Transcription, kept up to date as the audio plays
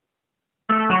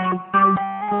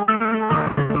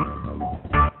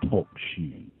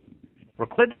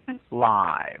Clinton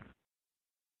Live.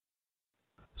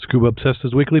 Scuba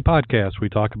Obsessed weekly podcast. We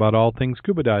talk about all things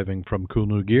scuba diving, from cool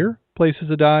new gear, places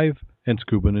to dive, and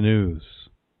scuba news.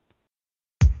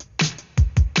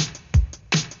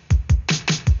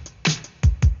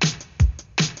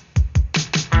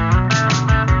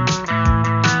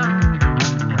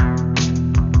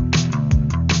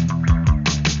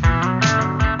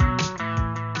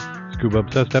 Scuba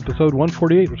Obsessed episode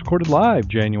 148 was recorded live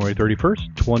January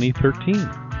 31st, 2013.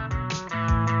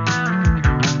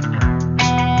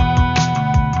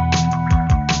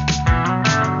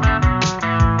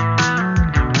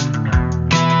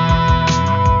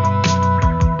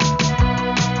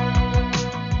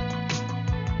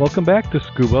 Welcome back to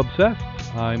Scuba Obsessed.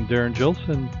 I'm Darrin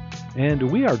Gilson,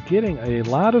 and we are getting a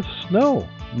lot of snow.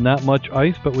 Not much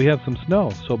ice, but we have some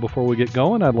snow. So before we get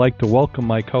going, I'd like to welcome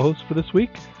my co-host for this week.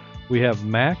 We have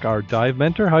Mac, our dive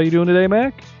mentor. How are you doing today,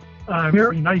 Mac?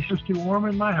 Very nice, just too warm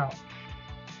in my house.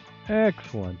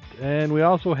 Excellent. And we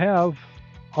also have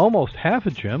almost half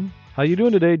a Jim. How you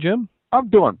doing today, Jim? I'm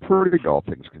doing pretty good, all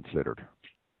things considered.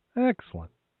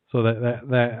 Excellent. So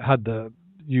that had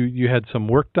you had some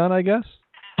work done, I guess?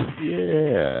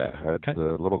 Yeah, had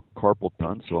a little carpal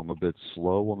done, so I'm a bit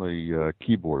slow on the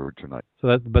keyboard tonight. So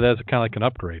that's kind of like an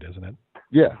upgrade, isn't it?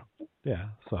 Yeah. Yeah.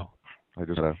 So I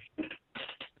just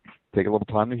take a little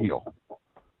time to heal.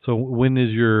 So when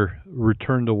is your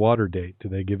return to water date? Do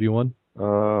they give you one?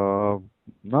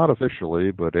 Not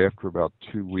officially, but after about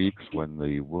 2 weeks, when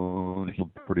the wound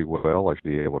healed pretty well, I should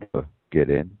be able to get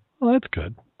in. Well, that's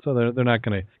good. So they're not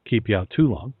going to keep you out too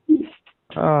long.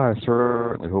 I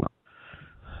certainly hope.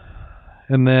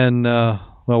 And then,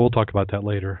 we'll talk about that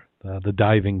later, the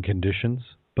diving conditions.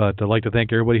 But I'd like to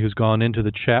thank everybody who's gone into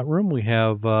the chat room. We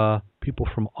have people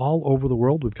from all over the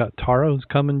world. We've got Tara, who's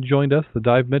come and joined us, the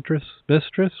dive mistress.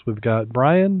 We've got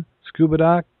Brian, Scuba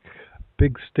Doc,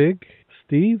 Big Stig,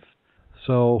 Steve.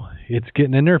 So it's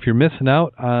getting in there. If you're missing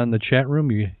out on the chat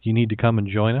room, you need to come and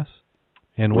join us.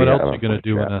 And what else are you going to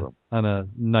do on a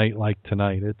night like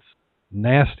tonight? It's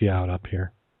nasty out up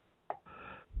here.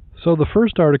 So the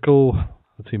first article,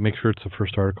 let's see, make sure it's the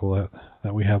first article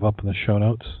that we have up in the show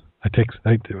notes.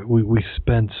 We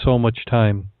spend so much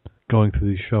time going through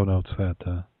these show notes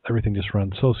that everything just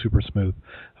runs so super smooth.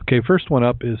 Okay, first one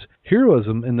up is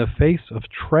heroism in the face of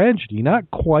tragedy. Not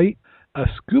quite a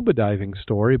scuba diving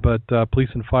story, but police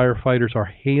and firefighters are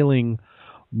hailing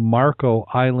Marco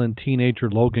Island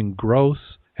teenager Logan Gross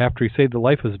after he saved the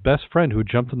life of his best friend who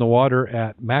jumped in the water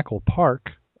at Mackle Park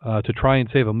to try and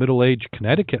save a middle-aged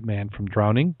Connecticut man from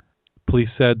drowning. Police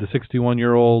said the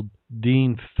 61-year-old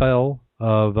Dean Fell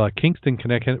of Kingston,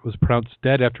 Connecticut, was pronounced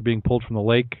dead after being pulled from the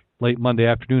lake late Monday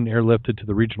afternoon and airlifted to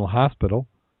the regional hospital.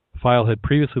 File had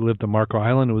previously lived on Marco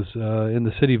Island and was in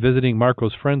the city visiting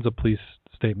Marco's friends, a police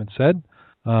statement said.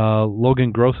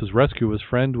 Logan Gross's rescue of his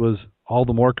friend was all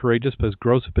the more courageous because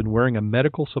Gross had been wearing a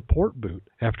medical support boot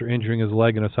after injuring his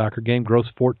leg in a soccer game. Gross,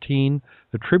 14,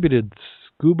 attributed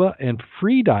scuba and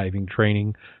free diving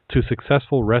training to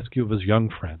successful rescue of his young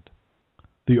friend.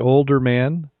 The older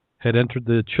man had entered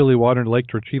the chilly water in the lake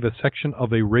to retrieve a section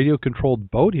of a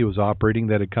radio-controlled boat he was operating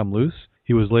that had come loose.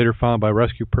 He was later found by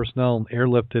rescue personnel and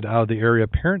airlifted out of the area,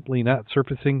 apparently not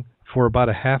surfacing for about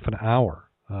a half an hour.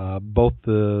 Both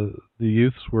the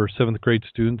youths were 7th grade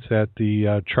students at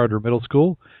the charter middle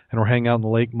school and were hanging out in the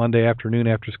lake Monday afternoon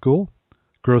after school.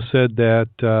 Gross said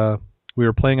that we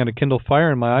were playing on a Kindle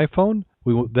Fire on my iPhone.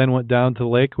 We then went down to the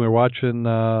lake and we were watching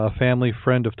a family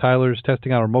friend of Tyler's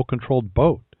testing out a remote-controlled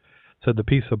boat. Said the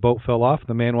piece of boat fell off and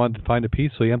the man wanted to find a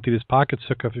piece, so he emptied his pockets,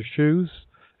 took off his shoes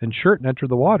and shirt, and entered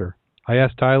the water. I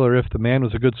asked Tyler if the man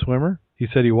was a good swimmer. He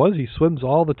said he was. He swims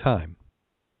all the time.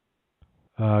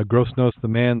 Gross noticed the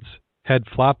man's head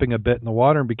flopping a bit in the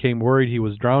water and became worried he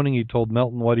was drowning. He told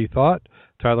Melton what he thought.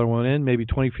 Tyler went in, maybe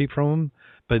 20 feet from him,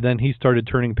 but then he started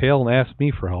turning pale and asked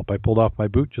me for help. I pulled off my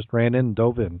boot, just ran in and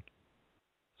dove in.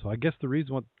 So I guess the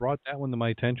reason what brought that one to my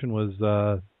attention was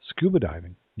scuba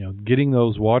diving. You know, getting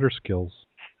those water skills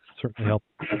certainly helped.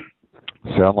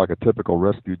 Sound like a typical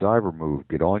rescue diver move.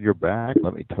 Get on your back,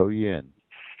 let me tow you in.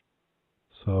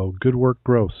 So good work,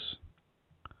 Gross.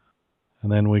 And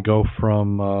then we go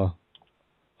from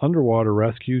underwater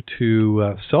rescue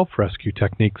to self-rescue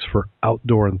techniques for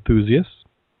outdoor enthusiasts.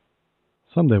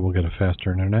 Someday we'll get a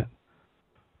faster internet.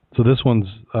 So this one's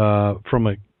from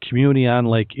a community on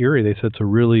Lake Erie. They said it's a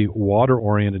really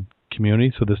water-oriented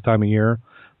community. So this time of year,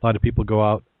 a lot of people go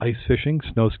out ice fishing,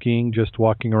 snow skiing, just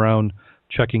walking around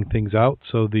checking things out.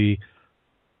 So the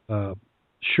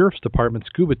Sheriff's Department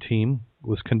scuba team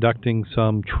was conducting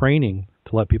some training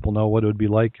to let people know what it would be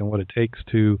like and what it takes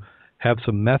to have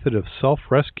some method of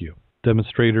self-rescue.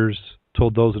 Demonstrators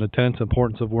told those in attendance the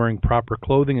importance of wearing proper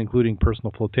clothing, including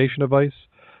personal flotation device.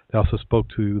 They also spoke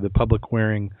to the public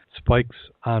wearing spikes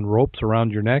on ropes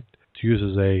around your neck to use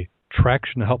as a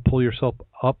traction to help pull yourself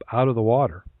up out of the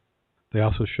water. They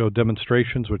also showed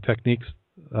demonstrations with techniques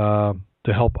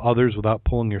to help others without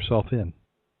pulling yourself in.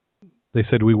 They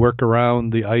said we work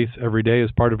around the ice every day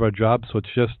as part of our job, so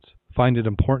it's just find it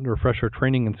important to refresh our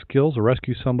training and skills or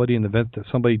rescue somebody in the event that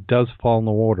somebody does fall in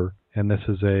the water. And this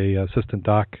is a assistant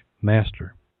dock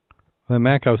master. And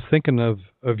Mac, I was thinking of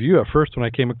you at first when I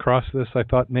came across this. I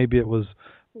thought maybe it was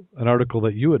an article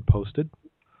that you had posted.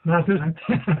 That's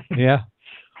it. Yeah.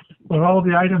 But all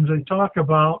the items they talk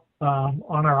about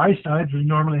on our ice sides, we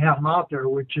normally have them out there,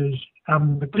 which is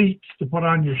having the cleats to put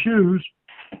on your shoes.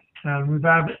 And we've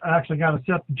actually got a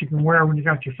set that you can wear when you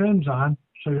got your fins on,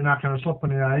 so you're not going to slip on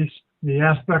the ice. The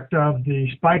aspect of the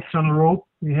spikes on the rope,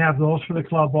 we have those for the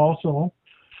club also.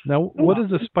 Now, what is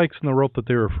the spikes in the rope that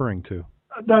they're referring to?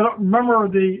 Remember,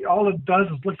 all it does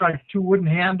is look like two wooden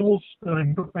handles that I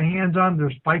can put my hands on.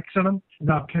 There's spikes in them.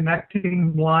 The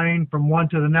connecting line from one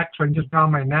to the next, so I can just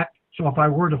around my neck. So if I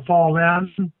were to fall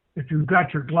in, if you've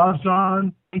got your gloves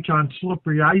on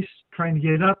slippery ice, trying to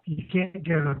get up, you can't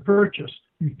get a purchase.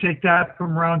 You take that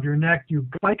from around your neck, you have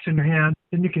spikes in your hand,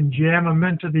 then you can jam them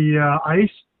into the ice,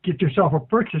 get yourself a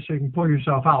purchase so you can pull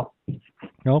yourself out.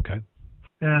 Okay.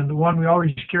 And the one we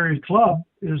always carry as club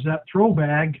is that throw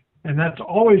bag, and that's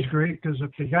always great because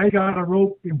if the guy got a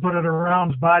rope, you can put it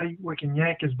around his body, we can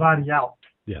yank his body out.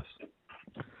 Yes.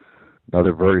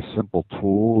 Another very simple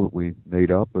tool that we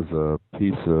made up is a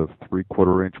piece of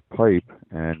 3/4-inch pipe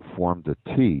and formed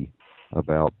a T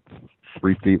about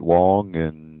 3 feet long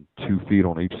and 2 feet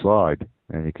on each side.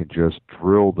 And you can just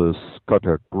cut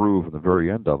that groove in the very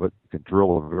end of it. You can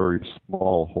drill a very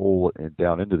small hole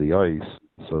down into the ice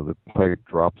so the pipe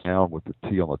drops down with the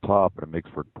T on the top, and it makes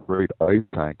for a great ice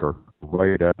anchor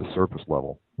right at the surface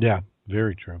level. Yeah,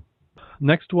 very true.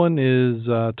 Next one is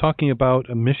talking about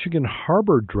Michigan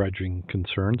harbor dredging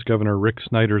concerns. Governor Rick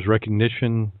Snyder's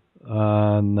recognition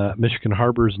on Michigan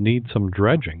harbors need some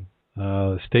dredging.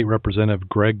 State Representative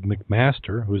Greg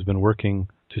McMaster, who's been working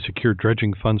to secure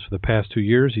dredging funds for the past 2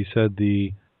 years, he said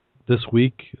this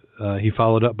week he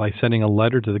followed up by sending a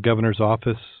letter to the governor's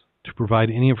office to provide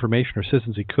any information or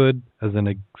assistance he could as an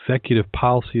executive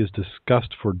policy is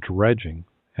discussed for dredging.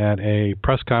 At a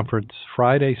press conference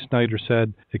Friday, Snyder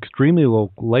said extremely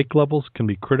low lake levels can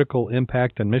be critical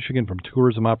impact on Michigan from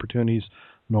tourism opportunities,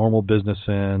 normal business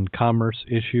and commerce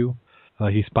issue.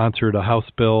 He sponsored a House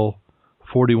Bill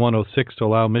 4106 to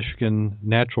allow Michigan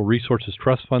Natural Resources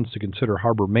Trust funds to consider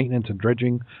harbor maintenance and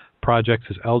dredging projects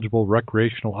as eligible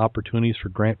recreational opportunities for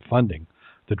grant funding.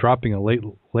 The dropping of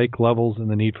lake levels and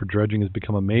the need for dredging has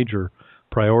become a major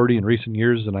priority in recent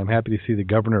years, and I'm happy to see the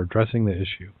governor addressing the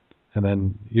issue. And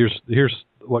then here's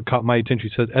what caught my attention.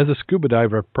 He said, as a scuba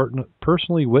diver, I've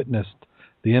personally witnessed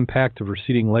the impact of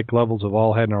receding lake levels have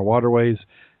all had in our waterways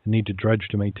and need to dredge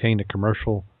to maintain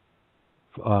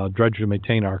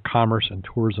our commerce and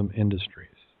tourism industries.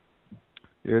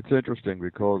 It's interesting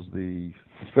because the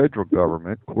federal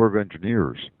government, Corps of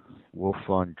Engineers, will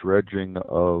fund dredging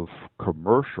of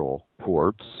commercial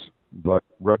ports, but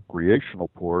recreational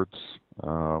ports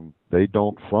they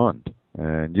don't fund.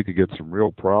 And you could get some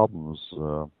real problems.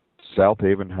 South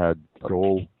Haven had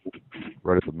coal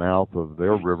right at the mouth of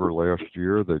their river last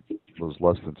year that was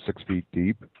less than 6 feet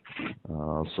deep.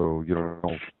 So,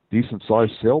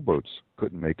 decent-sized sailboats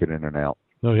couldn't make it in and out.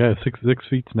 Oh, yeah, six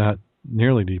feet's not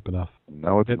nearly deep enough.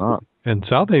 No, it's not. And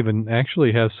South Haven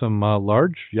actually has some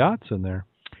large yachts in there.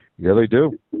 Yeah, they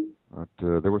do. But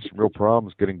there were some real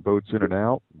problems getting boats in and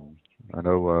out. I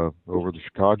know over the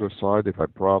Chicago side, they've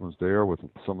had problems there with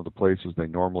some of the places they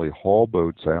normally haul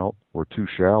boats out were too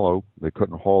shallow. They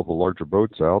couldn't haul the larger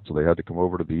boats out, so they had to come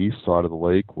over to the east side of the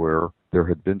lake where there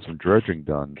had been some dredging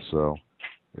done. So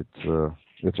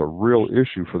it's a real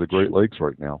issue for the Great Lakes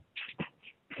right now.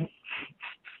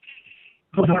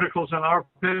 Those articles on our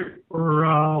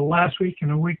paper last week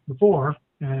and a week before,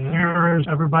 and here's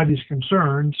everybody's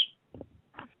concerns.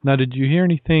 Now, did you hear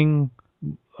anything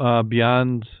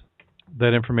beyond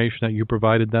that information that you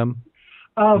provided them?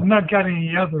 I've not got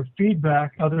any other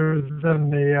feedback other than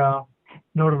the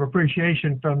note of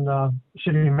appreciation from the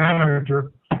city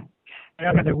manager.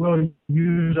 And they will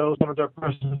use those in their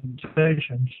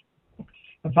presentations.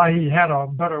 If I had a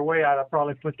better way, I'd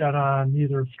probably put that on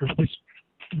either, because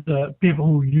the people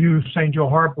who use St. Joe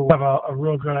Harbor have a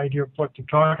real good idea of what they're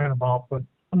talking about, but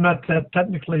I'm not that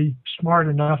technically smart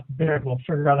enough to be able to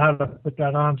figure out how to put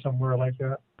that on somewhere like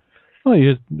that. Well,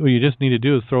 what you just need to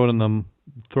do is throw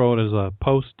it as a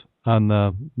post on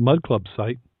the Mud Club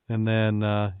site, and then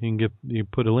you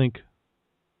put a link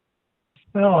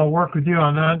Well, I'll work with you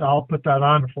on that. I'll put that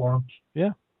on for them.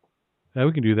 Yeah, yeah,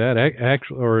 we can do that.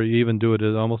 Actually, or even do it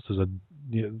as almost as a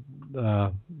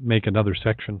make another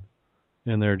section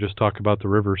in there. Just talk about the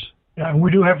rivers. Yeah, and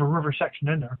we do have a river section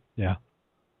in there. Yeah.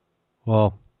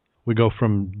 Well, we go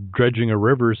from dredging of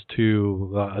rivers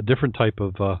to a different type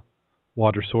of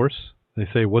water source. They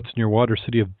say what's in your water.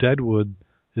 City of Deadwood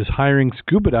is hiring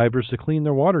scuba divers to clean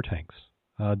their water tanks.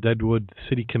 Deadwood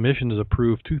City Commission has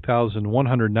approved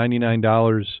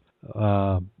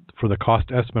 $2,199 for the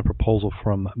cost estimate proposal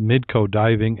from Midco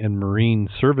Diving and Marine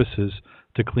Services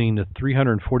to clean the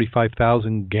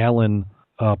 345,000-gallon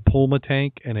Pulma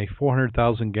tank and a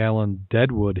 400,000-gallon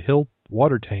Deadwood Hill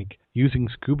water tank using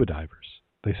scuba divers.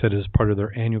 They said as part of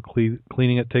their annual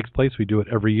cleaning that takes place. We do it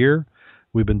every year.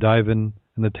 We've been diving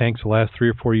in the tanks the last 3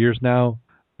 or 4 years now.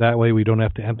 That way we don't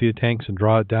have to empty the tanks and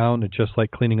draw it down. It's just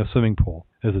like cleaning a swimming pool.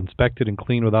 It's inspected and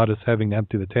cleaned without us having to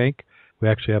empty the tank. We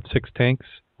actually have 6 tanks.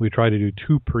 We try to do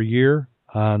 2 per year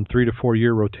on 3 to 4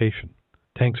 year rotation.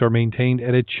 Tanks are maintained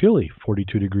at a chilly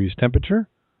 42 degrees temperature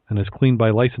and is cleaned by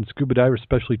licensed scuba divers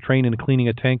specially trained in cleaning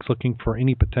of tanks looking for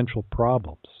any potential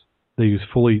problems. They use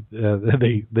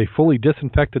they fully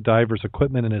disinfect the diver's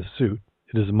equipment and his suit.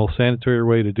 It is the most sanitary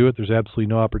way to do it. There's absolutely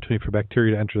no opportunity for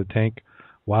bacteria to enter the tank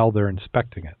while they're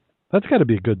inspecting it. That's got to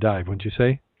be a good dive, wouldn't you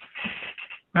say?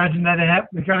 Imagine that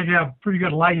they got to have pretty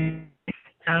good lighting,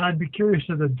 and I'd be curious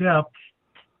of the depth.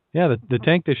 Yeah, the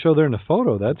tank they show there in the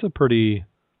photo, that's a pretty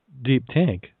deep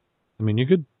tank. I mean, you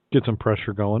could get some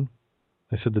pressure going.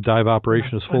 They said the dive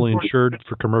operation is fully insured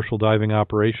for commercial diving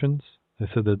operations. They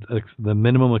said that the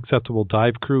minimum acceptable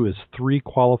dive crew is 3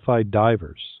 qualified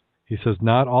divers. He says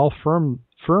not all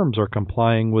firms are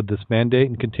complying with this mandate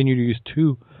and continue to use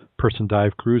 2-person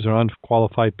dive crews or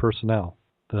unqualified personnel.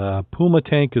 The Puma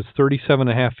tank is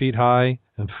 37.5 feet high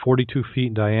and 42 feet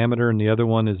in diameter, and the other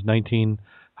one is 19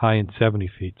 high and 70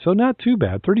 feet. So not too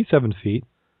bad, 37 feet.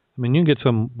 I mean, you can get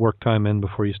some work time in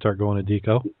before you start going to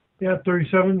deco. Yeah,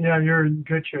 37. Yeah, you're in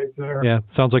good shape there. Yeah,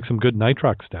 sounds like some good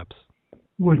nitrox steps.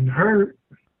 Wouldn't hurt.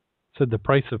 Said the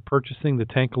price of purchasing the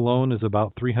tank alone is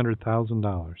about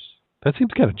 $300,000. That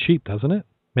seems kind of cheap, doesn't it?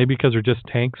 Maybe because they're just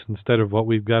tanks instead of what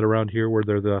we've got around here where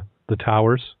they're the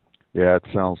towers. Yeah, it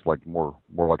sounds like more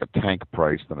like a tank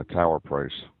price than a tower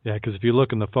price. Yeah, because if you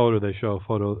look in the photo, they show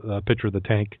a picture of the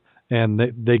tank, and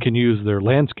they can use their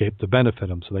landscape to benefit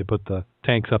them. So they put the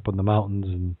tanks up in the mountains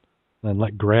and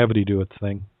let gravity do its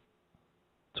thing.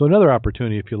 So another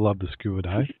opportunity if you love the scuba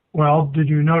dive. Well, did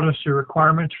you notice the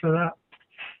requirements for that?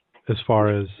 As far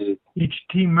as? Each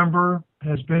team member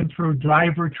has been through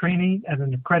diver training at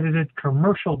an accredited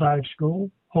commercial dive school,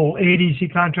 hold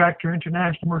ADC contractor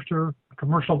international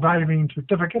commercial diving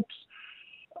certificates,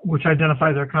 which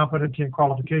identify their competency and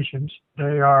qualifications.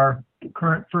 They are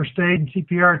current first aid and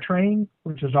CPR trained,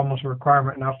 which is almost a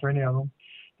requirement now for any of them.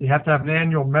 They have to have an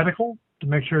annual medical to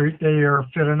make sure they are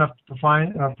fit enough to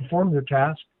perform their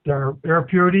task. Their air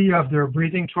purity of their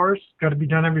breathing source got to be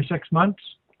done every 6 months.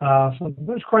 So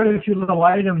there's quite a few little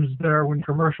items there when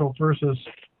commercial versus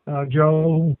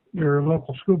Joe, your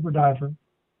local scuba diver.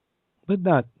 But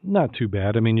not too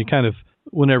bad. I mean, you kind of,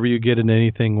 whenever you get into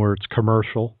anything where it's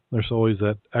commercial, there's always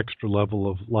that extra level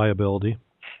of liability.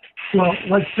 Well,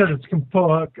 like I said, it's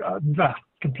compliance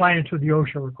with the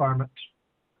OSHA requirements.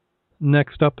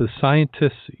 Next up is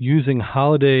scientists using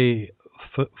holiday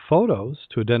photos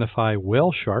to identify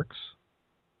whale sharks.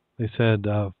 They said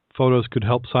photos could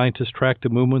help scientists track the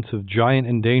movements of giant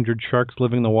endangered sharks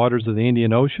living in the waters of the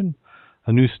Indian Ocean.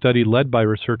 A new study led by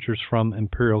researchers from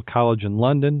Imperial College in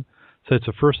London said it's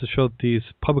the first to show that these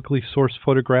publicly sourced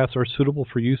photographs are suitable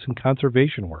for use in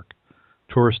conservation work.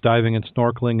 Tourists diving and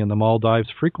snorkeling in the Maldives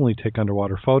frequently take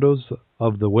underwater photos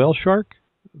of the whale shark.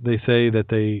 They say that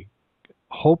they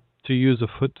hope to use a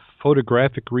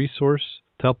photographic resource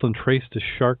to help them trace the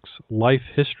shark's life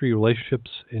history,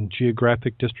 relationships, and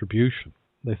geographic distribution.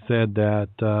 They said that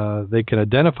they can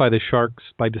identify the sharks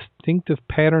by distinctive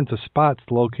patterns of spots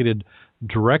located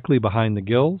directly behind the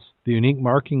gills. The unique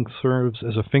marking serves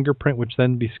as a fingerprint which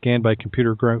then be scanned by a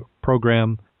computer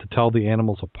program to tell the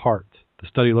animals apart. The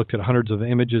study looked at hundreds of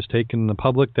images taken in the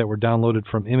public that were downloaded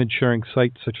from image-sharing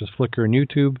sites such as Flickr and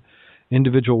YouTube.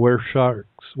 Individual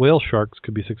whale sharks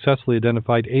could be successfully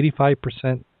identified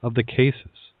 85% of the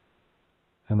cases.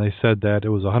 And they said that it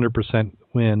was 100%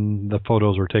 when the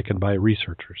photos were taken by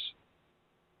researchers.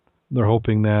 They're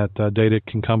hoping that data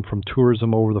can come from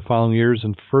tourism over the following years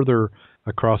and further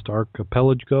across the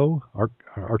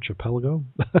archipelago.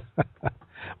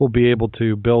 We'll be able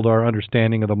to build our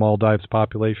understanding of the Maldives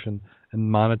population and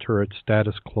monitor its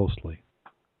status closely.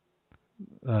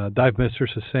 Dive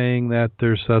Mistress is saying that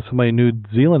there's somebody in New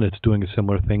Zealand that's doing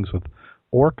similar things with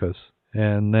orcas.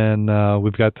 And then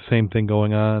we've got the same thing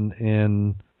going on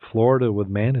in Florida with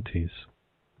manatees.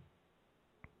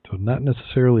 So not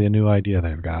necessarily a new idea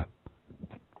they've got.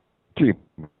 Gee,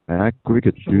 Mac, we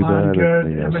could do that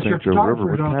in the St. Joe River.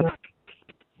 Wouldn't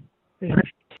that...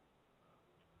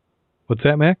 What's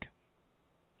that, Mac?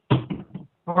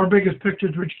 Our biggest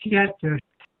pictures which catfish.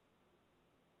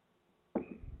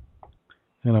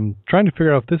 And I'm trying to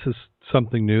figure out if this is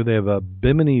something new. They have a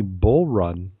Bimini Bull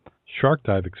Run shark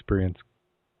dive experience.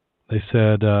 They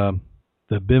said the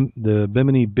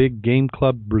Bimini Big Game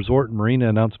Club Resort and Marina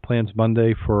announced plans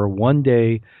Monday for a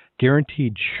one-day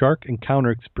guaranteed shark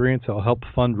encounter experience that will help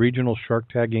fund regional shark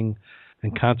tagging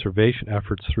and conservation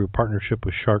efforts through partnership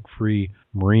with Shark Free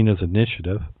Marinas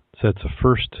Initiative. So it's a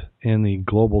first in the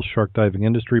global shark diving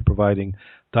industry, providing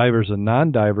divers and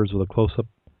non-divers with a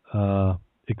close-up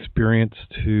experience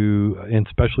in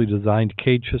specially designed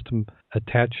cage system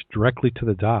attached directly to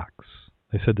the docks.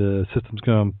 They said the system's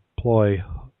going to employ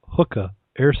hookah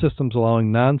air systems,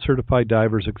 allowing non-certified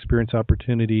divers experience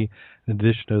opportunity in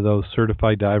addition to those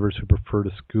certified divers who prefer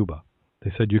to scuba.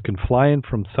 They said you can fly in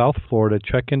from South Florida,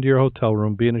 check into your hotel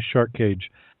room, be in a shark cage,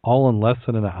 all in less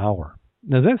than an hour.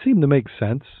 Now, does that seem to make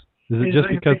sense? Is it just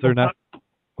because they're not...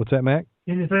 What's that, Mac?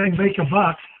 Anything make a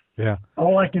buck. Yeah.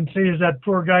 All I can see is that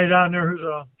poor guy down there who's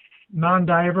a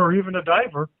non-diver or even a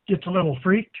diver gets a little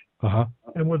freaked. Uh-huh.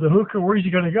 And with the hookah, where's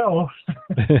he going to go?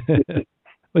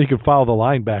 Well, you can follow the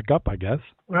line back up, I guess.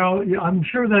 Well, yeah, I'm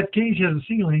sure that cage has a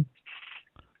ceiling.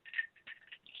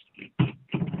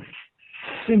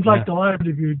 Seems like the line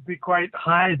would be quite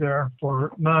high there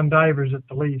for non-divers at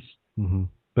the least. Mm-hmm.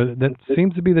 But that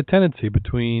seems to be the tendency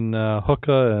between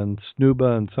hookah and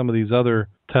snuba and some of these other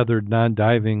tethered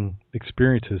non-diving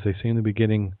experiences. They seem to be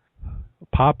getting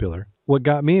popular. What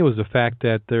got me was the fact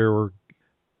that they were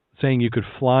saying you could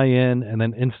fly in and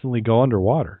then instantly go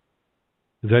underwater.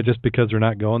 Is that just because they're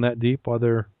not going that deep while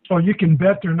they're... Oh, you can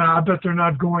bet they're not. I bet they're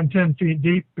not going 10 feet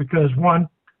deep because, one,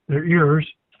 their ears,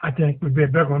 I think, would be a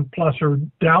big one, plus their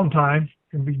downtime.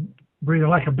 You can be breathing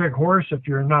like a big horse if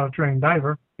you're not a trained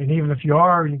diver. And even if you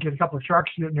are, you get a couple of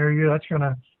sharks getting near you, that's going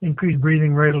to increase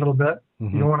breathing rate a little bit.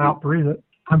 Mm-hmm. You don't want to out-breathe it.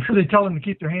 I'm sure they tell them to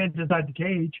keep their hands inside the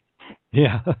cage.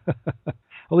 Yeah. At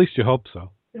least you hope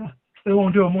so. Yeah. They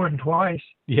won't do it more than twice.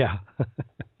 Yeah.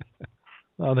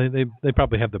 Well, they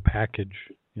probably have the package,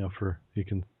 for you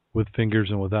can with fingers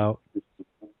and without.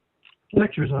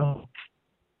 Lectures on.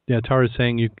 Yeah, Tara's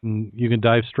saying you can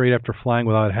dive straight after flying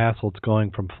without hassle. It's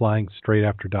going from flying straight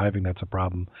after diving that's a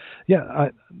problem. Yeah,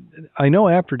 I know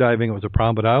after diving it was a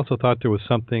problem, but I also thought there was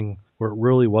something where it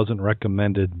really wasn't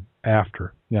recommended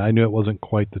after. Yeah, I knew it wasn't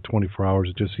quite the 24 hours.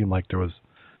 It just seemed like there was,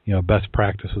 best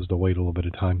practice was to wait a little bit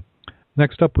of time.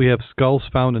 Next up, we have skulls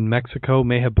found in Mexico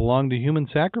may have belonged to human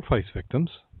sacrifice victims.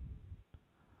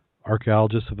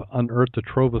 Archaeologists have unearthed a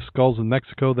trove of skulls in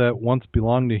Mexico that once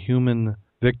belonged to human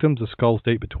victims. The skulls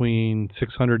date between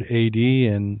 600 AD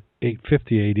and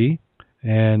 850 AD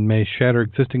and may shatter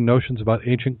existing notions about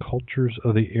ancient cultures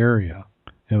of the area.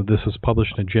 This was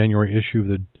published in a January issue of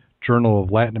the Journal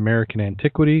of Latin American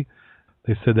Antiquity.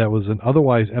 They said that was an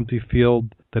otherwise empty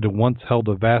field that had once held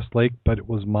a vast lake, but it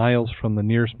was miles from the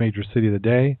nearest major city of the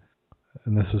day.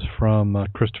 And this is from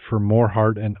Christopher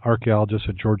Morehart, an archaeologist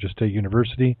at Georgia State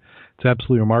University. It's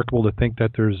absolutely remarkable to think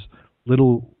that there's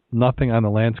nothing on the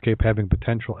landscape having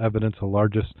potential evidence of the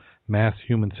largest mass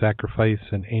human sacrifice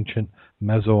in ancient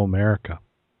Mesoamerica.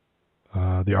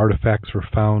 The artifacts were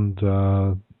found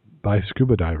by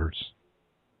scuba divers.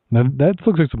 Now, that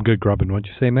looks like some good grubbing, wouldn't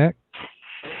you say, Mac?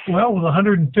 Well, with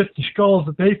 150 skulls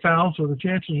that they found, so the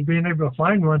chances of being able to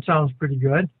find one sounds pretty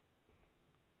good.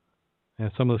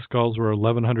 And some of the skulls were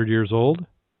 1,100 years old,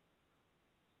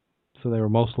 so they were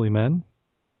mostly men.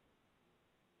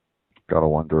 Gotta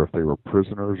wonder if they were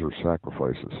prisoners or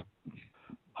sacrifices.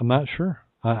 I'm not sure.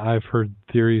 I've heard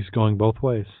theories going both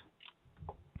ways.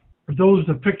 Are those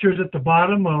the pictures at the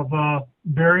bottom of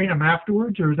burying them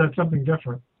afterwards, or is that something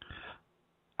different?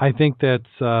 I think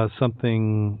that's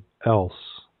something else.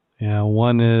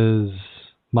 One is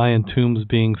Mayan tombs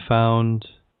being found.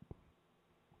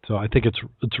 So I think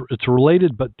it's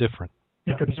related but different.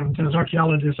 Yeah, because sometimes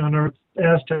archaeologists unearthed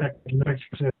Aztec in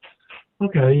Mexico.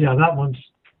 Okay, yeah, that one's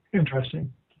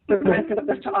interesting. The rest of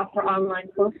us to offer online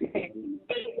coaching.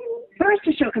 First,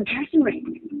 to show comparison rate.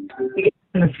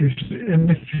 And if you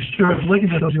start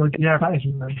looking at those, you're like, yeah,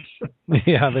 advertisements.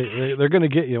 Yeah, they're going to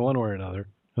get you one way or another.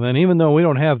 And then even though we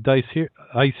don't have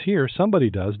ice here, somebody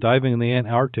does. Diving in the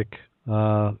Antarctic,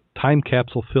 time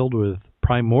capsule filled with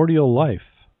primordial life.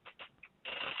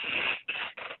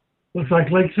 Looks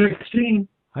like Lake 16.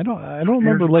 I don't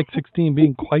remember Lake 16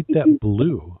 being quite that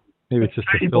blue. Maybe it's just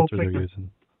the filter they're using.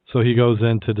 So he goes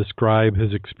in to describe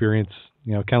his experience,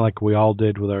 kind of like we all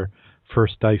did with our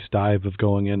first ice dive of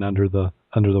going in under the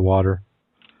water.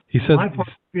 He said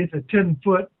it's a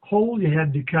 10-foot hole you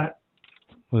had to cut.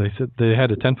 Well, they said they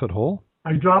had a 10-foot hole?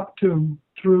 I dropped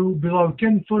through below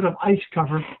 10 foot of ice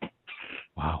cover.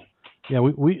 Wow. Yeah,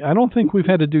 I don't think we've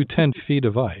had to do 10 feet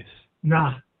of ice.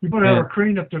 Nah. You better have a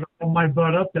crane up there to hold my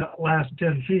butt up that last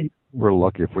 10 feet. We're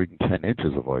lucky if we can 10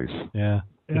 inches of ice. Yeah.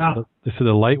 Yeah. They said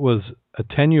the light was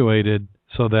attenuated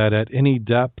so that at any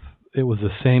depth it was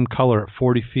the same color at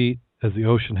 40 feet as the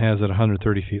ocean has at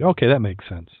 130 feet. Okay, that makes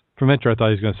sense. From Mentor, I thought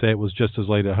he was going to say it was just as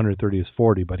light at 130 as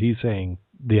 40, but he's saying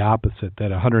the opposite, that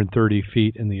 130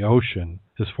 feet in the ocean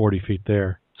is 40 feet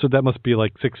there. So that must be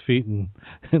like 6 feet in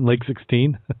Lake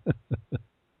 16.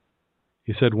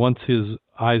 He said once his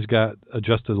eyes got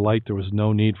adjusted to light, there was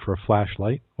no need for a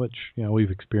flashlight, which,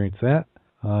 we've experienced that.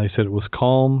 He said it was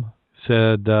calm.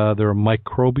 Said there are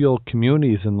microbial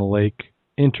communities in the lake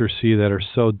intersea that are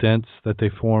so dense that they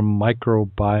form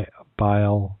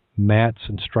microbial mats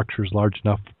and structures large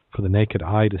enough for the naked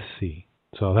eye to see.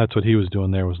 So that's what he was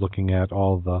doing there, was looking at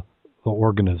all the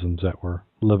organisms that were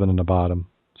living in the bottom.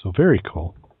 So very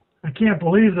cool. I can't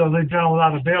believe, though, they've done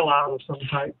without a bailout of some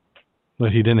type.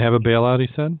 But he didn't have a bailout, he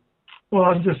said? Well,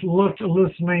 I'm just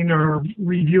listening or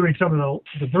reviewing some of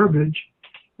the verbiage,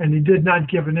 and he did not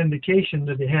give an indication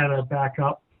that he had a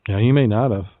backup. Yeah, he may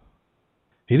not have.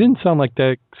 He didn't sound like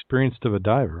that experienced of a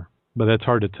diver, but that's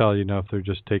hard to tell, if they're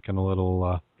just taking a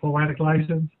little... Poetic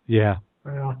license? Yeah.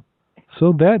 Yeah.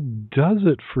 So that does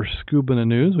it for Scuba in the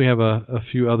News. We have a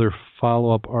few other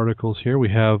follow-up articles here. We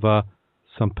have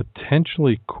some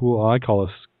potentially cool, I call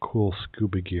this cool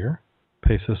scuba gear.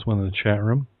 Paste this one in the chat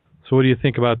room. So what do you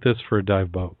think about this for a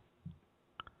dive boat?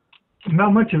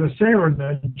 Not much of a sailor,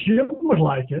 Jim would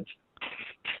like it.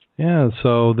 Yeah,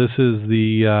 so this is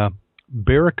the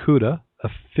Barracuda, a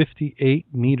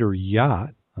 58-meter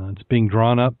yacht. It's being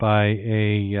drawn up by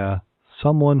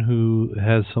someone who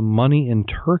has some money in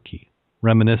Turkey,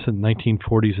 reminiscent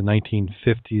 1940s and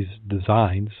 1950s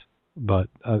designs, but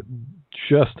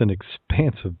just an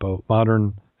expansive boat,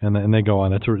 modern, and they go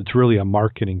on. It's really a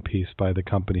marketing piece by the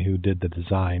company who did the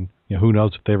design. Who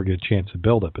knows if they ever get a chance to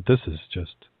build it, but this is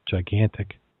just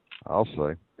gigantic. I'll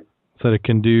say. So it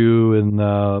can do, in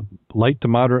light to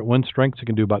moderate wind strengths, it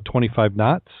can do about 25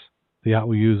 knots. The yacht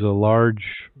will use a large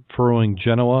furrowing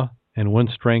genoa and wind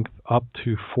strength up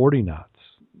to 40 knots.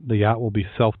 The yacht will be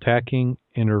self-tacking,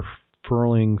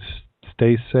 inter-furling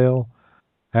staysail,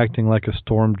 acting like a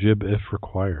storm jib if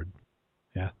required.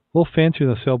 Yeah, a little fancier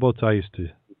than the sailboats I used to.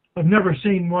 I've never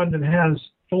seen one that has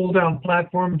fold-down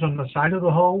platforms on the side of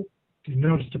the hull. Did you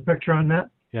notice the picture on that?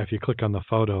 Yeah, if you click on the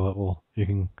photo, you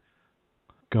can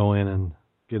go in and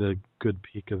get a good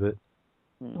peek of it.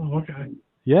 Oh, okay.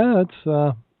 Yeah, it's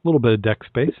a little bit of deck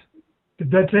space. Did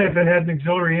that say if it had an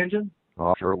auxiliary engine?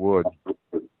 Oh, sure it would.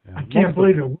 Yeah. I can't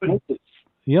believe it would.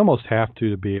 You almost have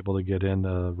to be able to get in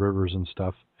the rivers and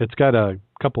stuff. It's got a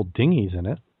couple dinghies in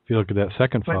it. If you look at that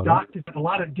second photo. My doctor had a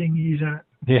lot of dinghies in it.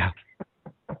 Yeah.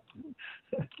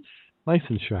 Nice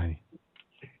and shiny.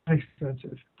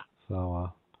 Expensive.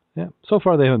 So, yeah. So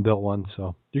far they haven't built one,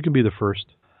 so you can be the first.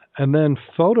 And then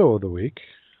photo of the week.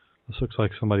 This looks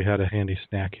like somebody had a handy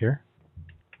snack here.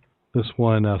 This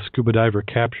one, scuba diver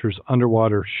captures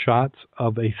underwater shots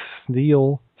of a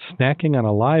seal snacking on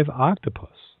a live octopus.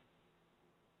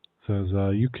 Says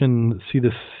you can see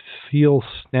the seal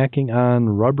snacking on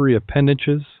rubbery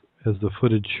appendages as the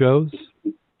footage shows.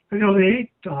 I know they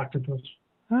ate the octopus.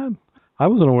 I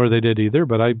wasn't aware they did either,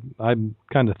 but I'm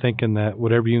kind of thinking that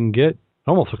whatever you can get, it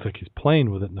almost looks like he's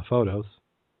playing with it in the photos.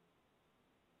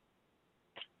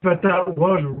 But that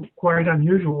was quite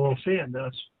unusual seeing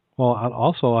this. Well,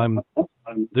 also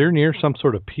they're near some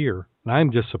sort of pier, and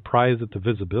I'm just surprised at the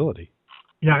visibility.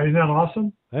 Yeah, isn't that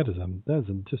awesome? That is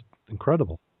just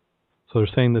incredible. So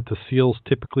they're saying that the seals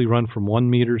typically run from 1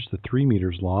 meter to 3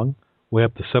 meters long, weigh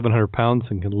up to 700 pounds,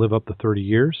 and can live up to 30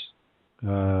 years.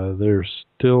 They're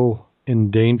still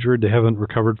endangered. They haven't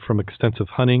recovered from extensive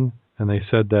hunting, and they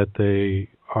said that they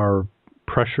are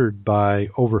pressured by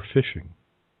overfishing.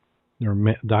 Their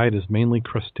diet is mainly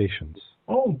crustaceans.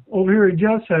 Oh, over here it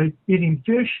just says eating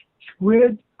fish,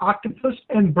 squid, octopus,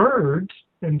 and birds,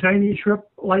 and tiny shrimp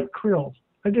like krill.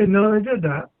 I didn't know they did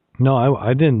that. No,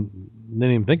 I didn't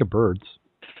even think of birds.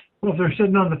 Well, if they're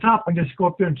sitting on the top, I just go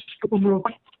up there and scoop them real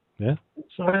quick. Yeah.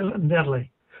 Silent and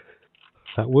deadly.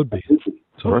 That would be.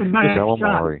 So nice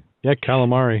calamari. Shot. Yeah,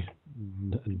 calamari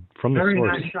from the Very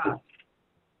source. nice shot.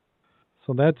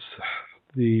 So that's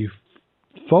the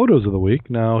photos of the week.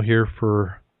 Now here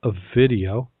for a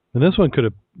video. And this one could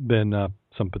have been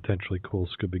some potentially cool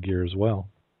scuba gear as well.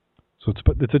 So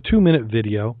it's a 2-minute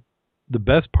video. The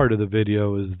best part of the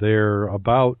video is they're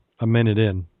about a minute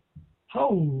in.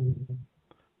 Oh,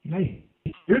 nice.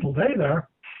 Beautiful day there.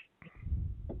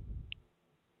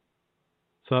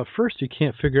 So at first you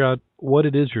can't figure out what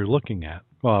it is you're looking at.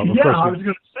 Well, Yeah, I was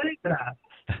going to say that.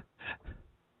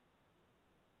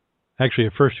 Actually,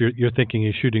 at first you're thinking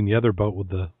he's shooting the other boat with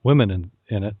the women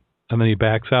in it, and then he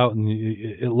backs out, and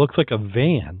it looks like a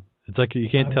van. It's like you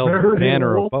can't tell if it's a van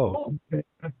or a boat. Is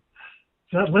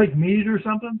that Lake Mead or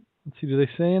something? Let's see, do they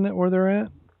say in it where they're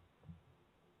at?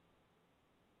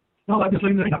 No, I'm just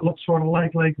thinking that looks sort of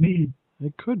like Lake Mead.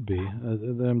 It could be.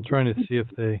 I'm trying to see if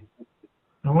they...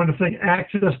 I wonder if they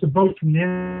access the boat from the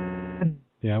end.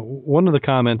 Yeah, one of the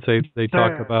comments they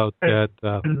talk about that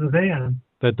the van.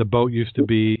 That the boat used to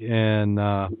be in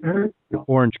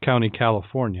Orange County,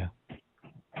 California.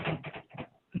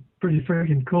 Pretty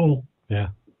freaking cool. Yeah.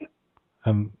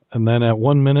 And then at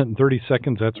 1 minute and 30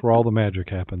 seconds, that's where all the magic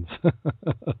happens.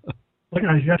 Look,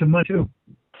 I got some money too.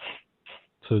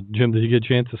 So, Jim, did you get a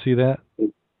chance to see that?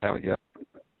 Haven't yet.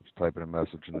 Just typing a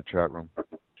message in the chat room.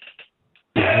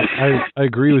 I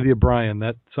agree with you, Brian,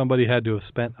 that somebody had to have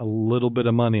spent a little bit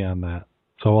of money on that.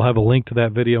 So I'll have a link to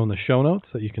that video in the show notes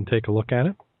that you can take a look at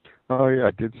it. Oh, yeah,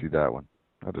 I did see that one.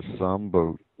 That is some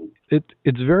boat.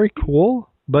 It's very cool,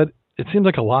 but it seems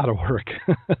like a lot of work.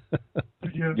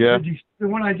 Did you see the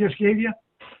one I just gave you?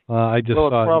 I just well,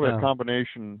 it's saw probably it now. a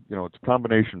combination, it's a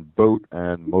combination boat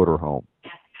and motorhome.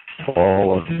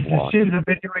 All in Did you one. see the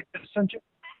video I just sent you?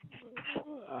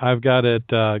 I've got it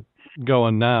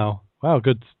going now. Wow,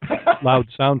 good loud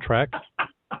soundtrack.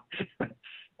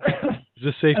 Is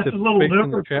this safe to That's a little space in the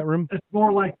different. chat room? It's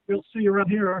more like we'll see around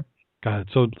here. God,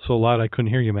 it's so loud I couldn't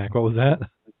hear you, Mac. What was that?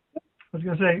 I was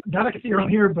going to say, that I can see around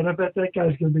here, but I bet that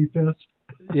guy's going to be pissed.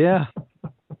 Yeah.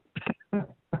 I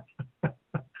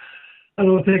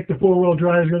don't think the 4-wheel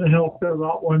drive is going to help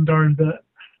about one darn bit.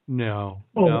 No,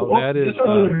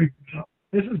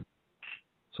 This is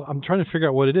So I'm trying to figure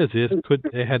out what it is.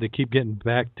 They had to keep getting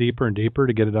back deeper and deeper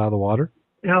to get it out of the water?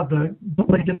 yeah,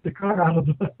 they get the car out of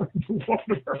the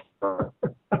water.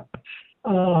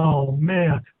 Oh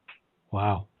man!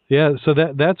 Wow. Yeah, so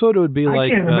that's what it would be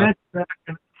like. I can't imagine that.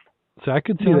 So I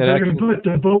could see They're that going actually. to put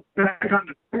the boat back on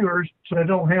the trailers so they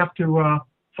don't have to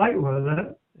fight with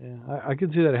it. Yeah, I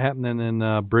could see that happening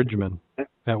in Bridgman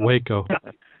at Waco.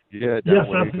 Yeah, Yes,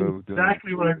 Waco, that's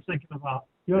exactly what I was thinking about.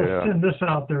 You ought to send this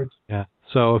out there. Yeah.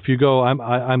 So if you go,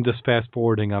 I'm just fast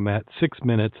forwarding. I'm at 6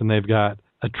 minutes, and they've got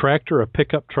a tractor, a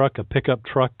pickup truck,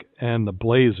 and the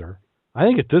Blazer. I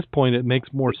think at this point it makes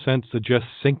more sense to just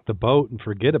sink the boat and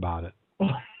forget about it. Oh,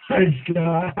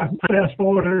 I'm fast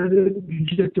forwarded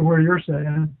to get to where you're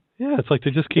saying. Yeah, it's like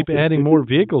they just keep adding more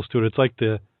vehicles to it. It's like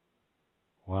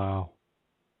wow.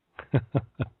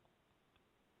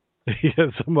 Yeah,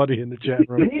 somebody in the chat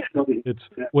room. It's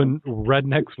when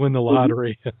rednecks win the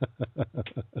lottery.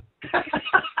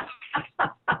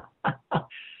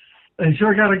 They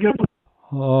sure got a good one.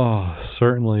 Oh,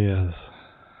 certainly is.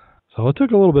 So it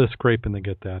took a little bit of scraping to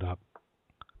get that up.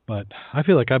 But I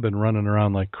feel like I've been running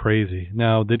around like crazy.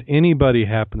 Now, did anybody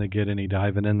happen to get any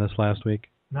diving in this last week?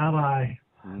 Not I.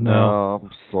 No,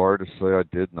 I'm sorry to say I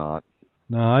did not.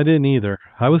 No, I didn't either.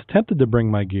 I was tempted to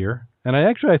bring my gear. And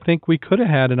I think we could have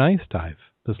had an ice dive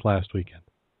this last weekend.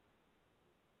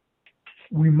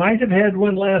 We might have had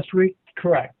one last week,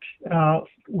 correct.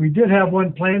 We did have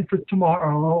one planned for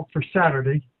tomorrow, for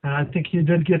Saturday. And I think you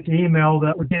did get the email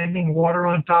that we're getting water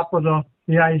on top of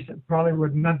the ice. It probably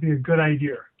would not be a good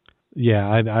idea. Yeah,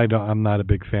 I'm not a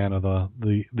big fan of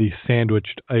the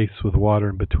sandwiched ice with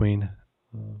water in between.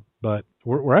 But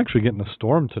we're actually getting a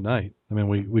storm tonight. I mean,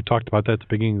 we talked about that at the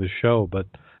beginning of the show, but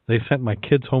they sent my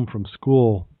kids home from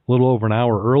school a little over an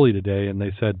hour early today, and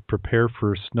they said, prepare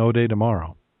for a snow day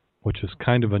tomorrow, which is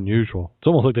kind of unusual. It's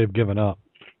almost like they've given up.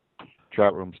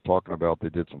 Chat room's talking about they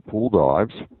did some pool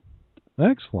dives.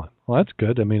 Excellent. Well, that's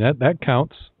good. I mean, that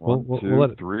counts. We'll let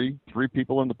it... three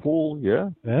people in the pool, yeah.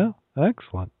 Yeah,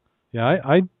 excellent. Yeah,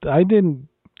 I didn't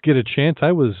get a chance.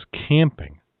 I was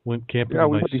camping. Went camping with my son. Yeah,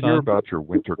 we had to hear about your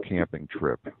winter camping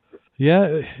trip.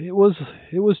 Yeah, it was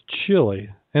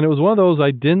chilly. And it was one of those,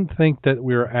 I didn't think that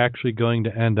we were actually going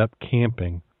to end up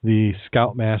camping. The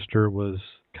scoutmaster was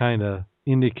kind of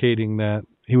indicating that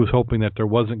he was hoping that there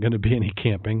wasn't going to be any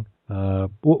camping.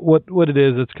 What it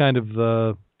is, it's kind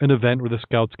of an event where the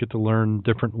scouts get to learn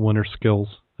different winter skills.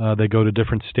 They go to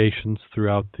different stations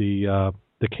throughout the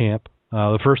camp.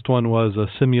 The first one was a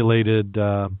simulated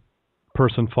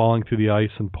person falling through the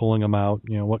ice and pulling them out,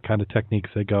 what kind of techniques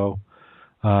they go.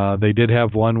 They did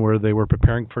have one where they were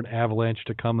preparing for an avalanche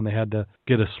to come, and they had to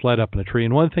get a sled up in a tree.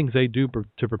 And one of the things they do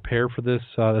to prepare for this,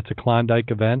 that's a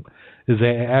Klondike event, is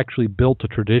they actually built a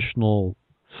traditional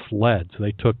sled. So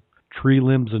they took tree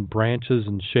limbs and branches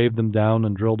and shaved them down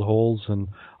and drilled holes. And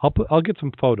I'll get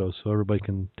some photos so everybody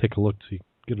can take a look so you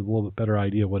get a little bit better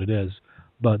idea what it is.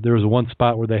 But there was one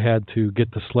spot where they had to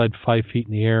get the sled 5 feet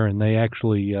in the air, and they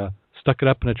actually stuck it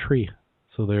up in a tree.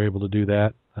 So they were able to do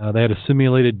that. They had a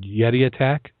simulated Yeti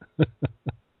attack.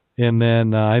 And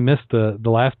then I missed the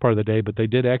last part of the day, but they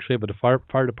did actually have a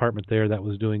fire department there that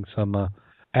was doing some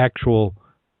actual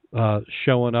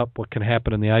showing up what can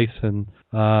happen in the ice. And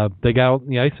they got out in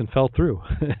the ice and fell through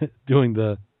doing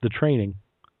the training.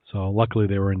 So luckily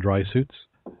they were in dry suits.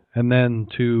 And then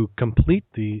to complete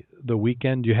the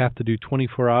weekend, you have to do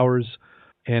 24 hours,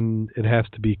 and it has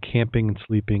to be camping and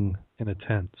sleeping in a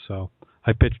tent. So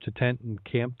I pitched a tent and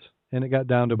camped, and it got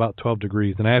down to about 12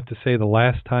 degrees. And I have to say the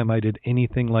last time I did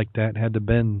anything like that had to have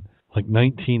been like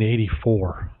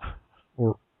 1984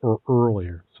 or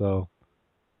earlier. So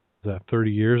is that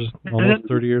 30 years, almost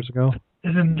 30 years ago?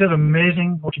 Isn't it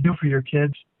amazing what you do for your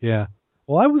kids? Yeah.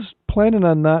 Well, I was planning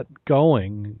on not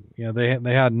going. You know,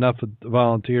 they had enough of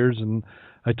volunteers, and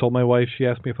I told my wife, she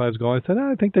asked me if I was going. I said,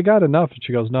 I think they got enough. And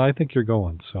she goes, no, I think you're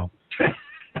going. So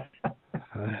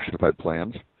should have had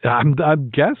plans. I'm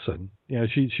guessing. You know,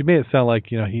 she made it sound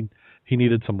like, you know, he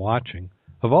needed some watching.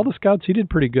 Of all the scouts, he did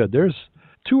pretty good. There's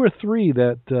 2 or 3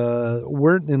 that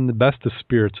weren't in the best of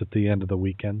spirits at the end of the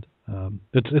weekend.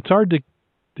 It's hard to.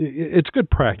 It's good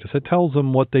practice. It tells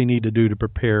them what they need to do to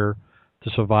prepare to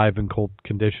survive in cold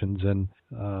conditions. And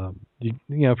you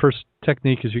know, first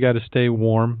technique is you got to stay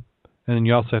warm, and then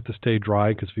you also have to stay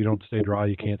dry, because if you don't stay dry,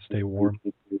 you can't stay warm.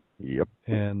 Yep.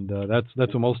 And that's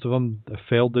what most of them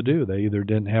failed to do. They either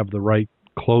didn't have the right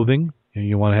clothing.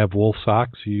 You want to have wool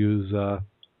socks. You use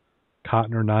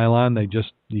cotton or nylon.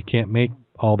 You can't make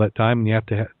all that time, and you have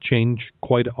to change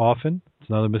quite often. It's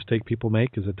another mistake people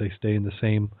make, is that they stay in the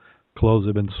same clothes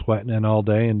they've been sweating in all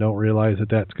day and don't realize that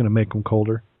that's going to make them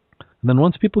colder. And then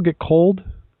once people get cold,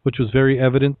 which was very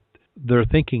evident, their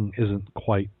thinking isn't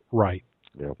quite right.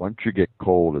 Yeah, once you get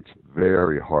cold, it's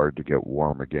very hard to get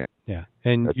warm again. Yeah,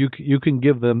 and you can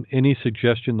give them any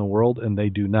suggestion in the world, and they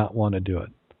do not want to do it.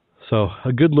 So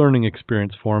a good learning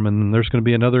experience for them, and there's going to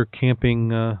be another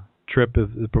camping trip,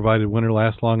 if provided winter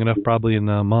lasts long enough, probably in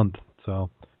a month. So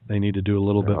they need to do a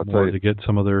little bit more to get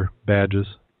some of their badges.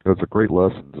 Those are great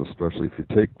lessons, especially if you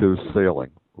take those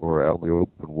sailing or out in the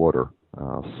open water.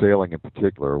 Sailing in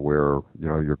particular, where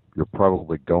you're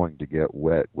probably going to get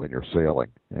wet when you're sailing,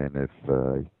 and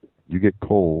if you get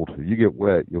cold, you get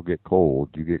wet, you'll get cold.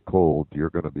 You get cold, you're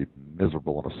going to be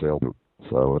miserable in a sailboat.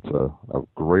 So it's a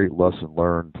great lesson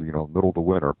learned, middle of the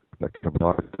winter that can come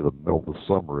out to the middle of the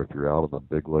summer if you're out on the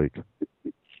big lake.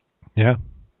 Yeah,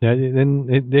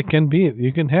 and it can be.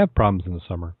 You can have problems in the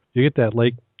summer. You get that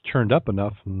lake churned up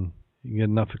enough, and you get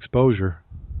enough exposure.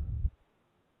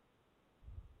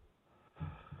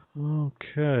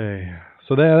 Okay,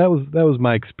 so that was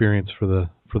my experience for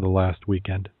the last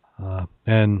weekend,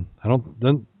 and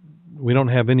we don't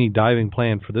have any diving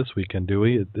planned for this weekend, do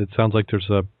we? It sounds like there's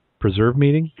a preserve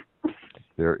meeting.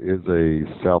 There is a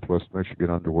Southwest Michigan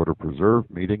Underwater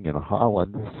Preserve meeting in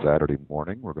Holland Saturday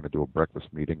morning. We're going to do a breakfast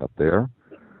meeting up there,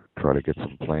 try to get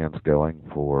some plans going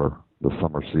for the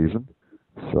summer season.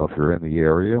 So if you're in the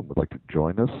area and would like to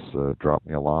join us, drop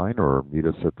me a line or meet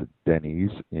us at the Denny's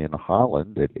in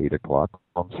Holland at 8 o'clock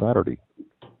on Saturday.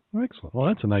 Excellent. Well,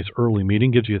 that's a nice early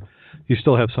meeting. You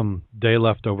still have some day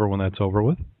left over when that's over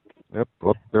with. Yep, go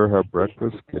up there, have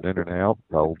breakfast, get in and out,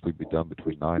 probably be done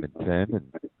between 9 and 10,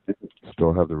 and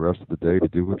still have the rest of the day to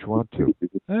do what you want to.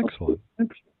 Excellent.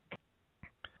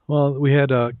 Well, we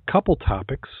had a couple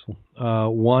topics.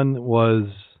 One was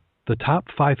the top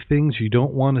 5 things you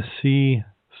don't want to see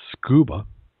scuba.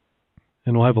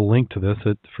 And we'll have a link to this.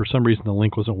 For some reason, the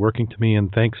link wasn't working to me, and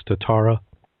thanks to Tara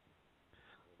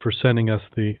for sending us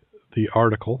the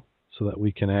article so that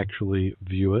we can actually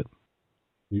view it.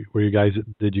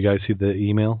 Did you guys see the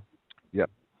email? Yep.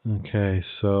 Okay,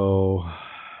 so,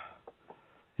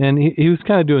 and he was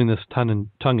kind of doing this tongue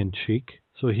in cheek.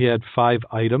 So he had 5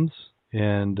 items,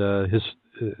 and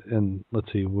and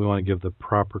let's see, we want to give the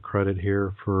proper credit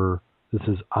here for, this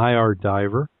is IR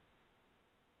Diver.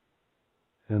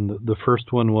 And the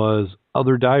first one was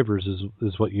other divers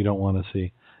is what you don't want to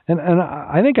see. And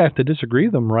I think I have to disagree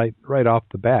with him right off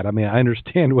the bat. I mean, I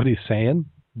understand what he's saying,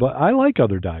 but I like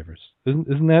other divers.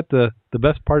 Isn't that the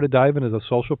best part of diving, is a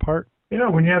social part? Yeah,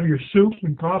 when you have your soup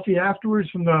and coffee afterwards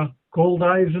from the cold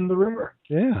dives in the river.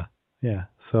 Yeah.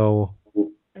 So.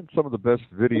 And some of the best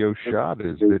video shot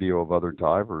is video of other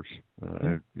divers,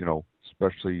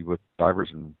 especially with divers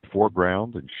in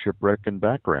foreground and shipwreck in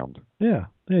background. Yeah,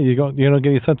 you don't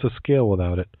get a sense of scale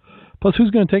without it. Plus, who's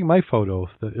going to take my photo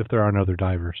if there aren't other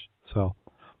divers? So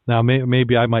now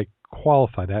maybe I might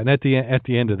qualify that. And at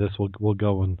the end of this, we'll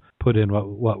go and put in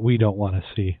what we don't want to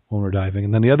see when we're diving.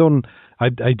 And then the other one, I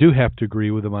do have to agree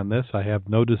with him on this. I have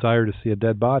no desire to see a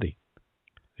dead body.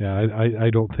 Yeah,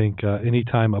 I don't think any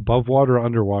time above water or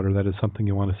underwater that is something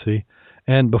you want to see.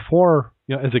 And before,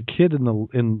 as a kid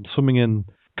in swimming in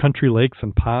country lakes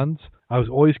and ponds, I was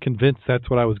always convinced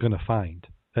that's what I was going to find.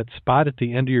 That spot at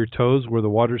the end of your toes where the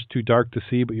water's too dark to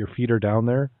see, but your feet are down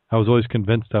there. I was always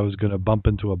convinced I was going to bump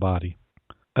into a body.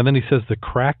 And then he says the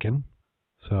Kraken.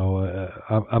 So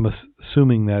I'm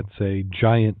assuming that's a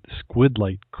giant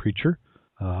squid-like creature.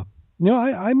 I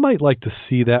might like to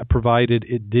see that, provided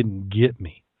it didn't get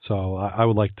me. So I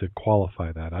would like to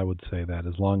qualify that. I would say that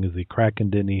as long as the Kraken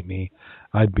didn't eat me,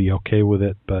 I'd be okay with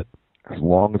it. But as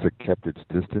long as it kept its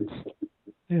distance.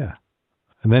 Yeah.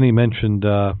 And then he mentioned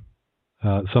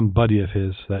some buddy of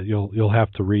his that you'll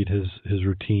have to read his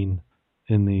routine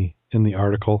in the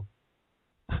article.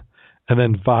 And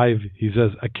then 5, he says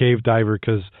a cave diver,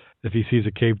 because if he sees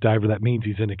a cave diver, that means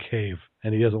he's in a cave,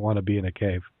 and he doesn't want to be in a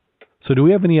cave. So do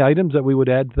we have any items that we would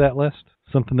add to that list?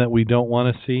 Something that we don't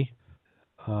want to see?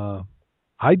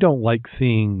 I don't like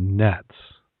seeing nets.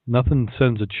 Nothing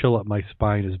sends a chill up my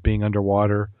spine as being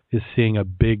underwater is seeing a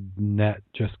big net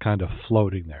just kind of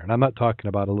floating there. And I'm not talking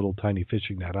about a little tiny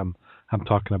fishing net. I'm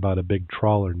talking about a big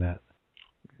trawler net.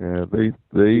 Yeah, they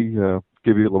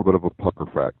give you a little bit of a pucker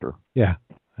factor. Yeah.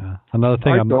 Another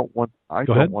thing I don't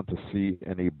want to see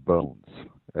any bones.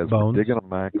 As we're digging a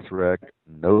max wreck,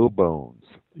 no bones.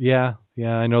 Yeah,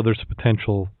 I know there's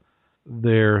potential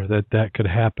there that could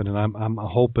happen, and I'm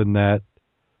hoping that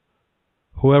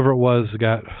whoever it was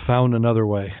got found another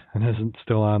way and isn't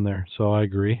still on there. So I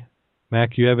agree.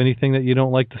 Mac, you have anything that you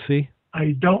don't like to see?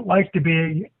 I don't like to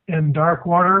be in dark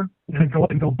water and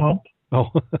go bump. Oh.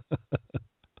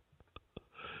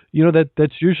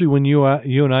 That's usually when you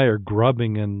and I are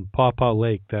grubbing in Paw Paw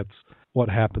Lake. That's what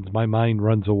happens. My mind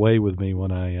runs away with me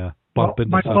when I bump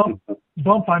into something.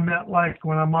 Bump I meant like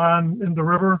when I'm in the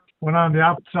river, when I'm on the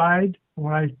outside,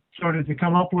 when I started to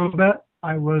come up a little bit,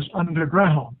 I was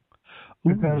underground.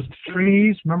 Because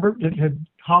trees, remember, it had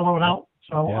hollowed out.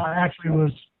 So yeah. I actually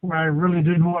was where I really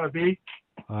didn't want to be.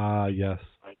 Yes.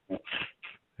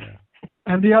 Yeah.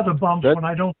 And the other bumps,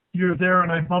 when you're there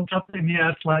and I bumped up in you,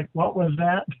 it's like, what was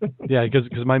that? Yeah,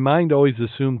 because my mind always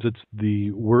assumes it's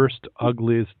the worst,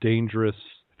 ugliest, dangerous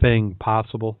thing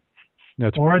possible.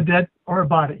 Or a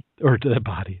body. Or a dead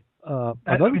body.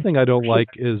 Another thing I don't like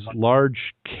is large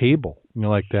cable,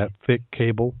 like that thick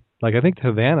cable. Like I think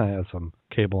Havana has some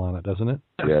cable on it, doesn't it?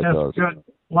 Yeah, it does. Good.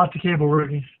 Lots of cable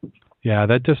rigging. Yeah,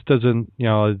 that just doesn't,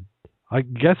 I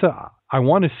guess I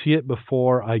want to see it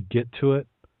before I get to it.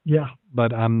 Yeah.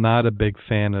 But I'm not a big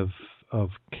fan of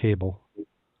cable.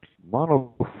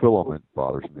 Monofilament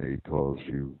bothers me because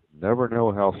you never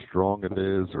know how strong it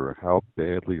is or how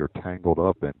badly you're tangled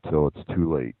up until it's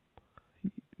too late.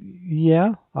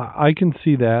 Yeah, I can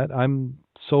see that. I'm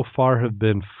so far have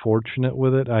been fortunate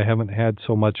with it. I haven't had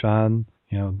so much on.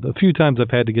 A few times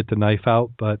I've had to get the knife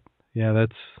out, but yeah,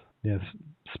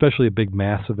 especially a big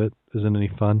mass of it isn't any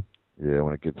fun. Yeah,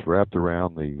 when it gets wrapped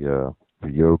around the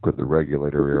yoke of the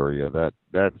regulator area,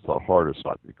 that's the hardest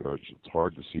spot because it's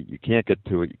hard to see. You can't get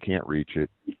to it. You can't reach it.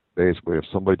 Basically, if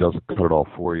somebody doesn't cut it off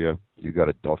for you, you got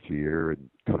to duff your ear and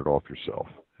cut it off yourself.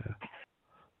 Yeah.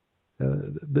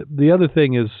 The other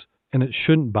thing is, and it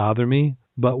shouldn't bother me,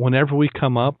 but whenever we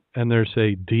come up and there's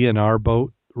a DNR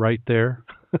boat right there.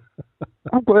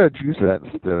 I'm glad you said that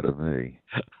instead of me.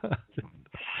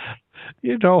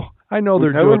 I know we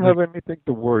they're never doing have anything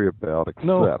to worry about except.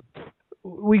 No.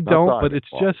 We don't, but it's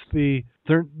just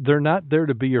they're not there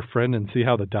to be your friend and see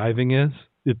how the diving is.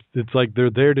 It's like they're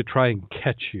there to try and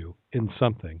catch you in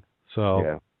something. So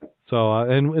yeah.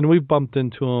 And we've bumped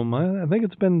into them. I think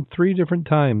it's been 3 different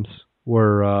times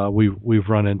where we've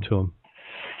run into them.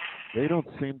 They don't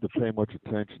seem to pay much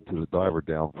attention to the diver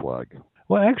down flag.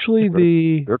 Well, actually,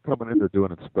 they're coming in to do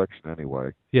an inspection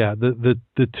anyway. Yeah, the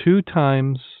 2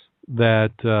 times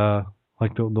that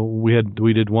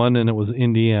we did one and it was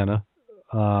Indiana.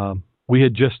 We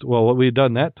had what we had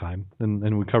done that time,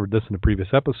 and we covered this in a previous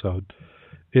episode,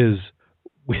 is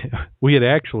we had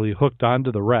actually hooked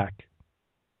onto the wreck,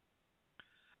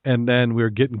 and then we were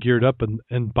getting geared up,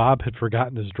 and Bob had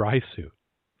forgotten his dry suit.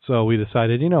 So we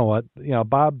decided, you know what,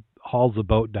 Bob hauls the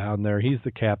boat down there. He's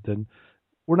the captain.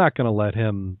 we're not going to let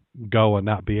him go and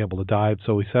not be able to dive.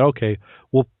 So we said, okay,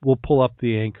 we'll pull up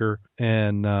the anchor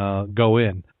and go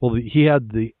in. Well, he had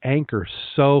the anchor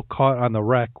so caught on the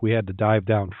wreck, we had to dive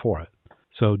down for it.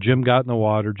 So Jim got in the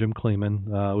water, Jim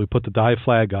Kleeman. We put the dive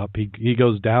flag up. He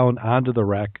goes down onto the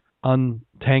wreck,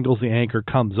 untangles the anchor,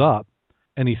 comes up,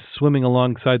 and he's swimming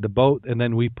alongside the boat. And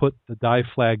then we put the dive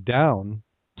flag down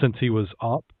since he was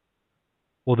up.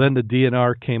 Well, then the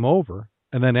DNR came over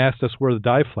and then asked us where the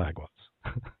dive flag was.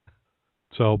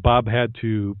 So Bob had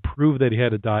to prove that he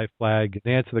had a dive flag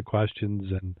and answer the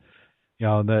questions. And,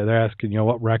 they're asking,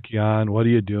 what wreck you on? What are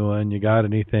you doing? You got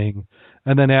anything?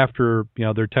 And then after,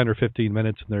 they're 10 or 15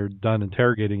 minutes and they're done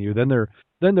interrogating you, then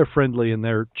they're friendly and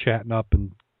they're chatting up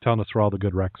and telling us where all the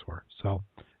good wrecks were. So,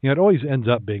 it always ends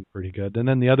up being pretty good. And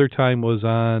then the other time was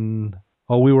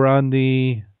we were on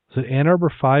was it Ann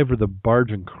Arbor 5 or the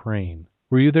Barge and Crane?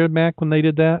 Were you there, Mac, when they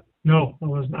did that? No, I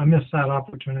wasn't. I missed that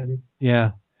opportunity.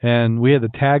 Yeah, and we had the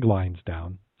taglines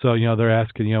down. So, they're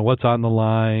asking, what's on the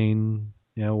line?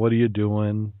 What are you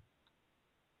doing?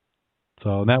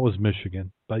 So, and that was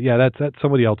Michigan. But, yeah, that's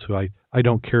somebody else who I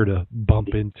don't care to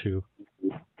bump into.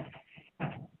 Yeah.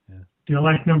 Do you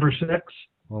like number 6?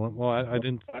 Well, I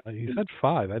didn't. He said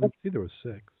 5. I didn't see there was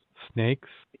 6. Snakes?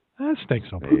 Snakes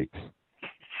don't bother. Snakes.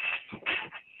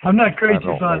 I'm not crazy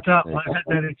about that. I've had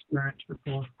that experience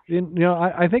before.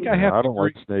 I think I have. I don't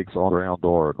like snakes on the ground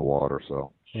or in the water.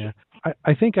 So yeah,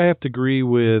 I think I have to agree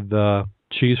with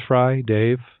Cheese Fry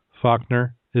Dave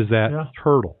Faulkner. Is that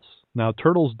turtles? Now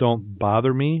turtles don't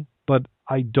bother me, but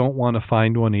I don't want to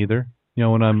find one either.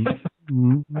 When I'm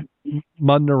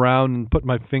mudding around and putting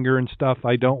my finger and stuff,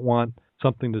 I don't want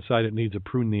something to decide it needs to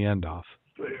prune the end off.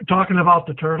 Talking about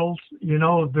the turtles,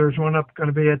 there's one going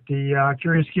to be at the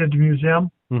Curious Kids Museum.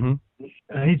 Mm-hmm.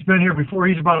 He's been here before.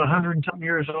 He's about 100 and something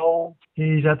years old.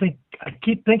 I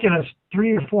keep thinking it's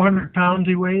 300 or 400 pounds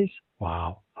he weighs.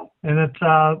 Wow. And it's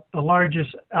the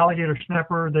largest alligator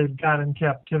snapper they've got in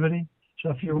captivity. So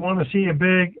if you want to see a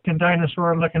big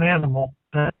dinosaur-looking animal,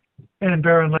 and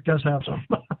Darrin does have some.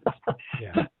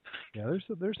 Yeah.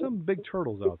 There's some big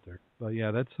turtles out there, but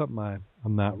yeah, that's something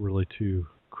I'm not really too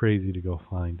crazy to go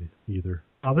find either.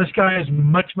 Now this guy is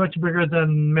much bigger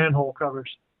than manhole covers.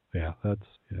 Yeah, So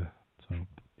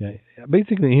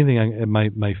basically anything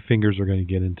my fingers are going to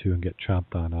get into and get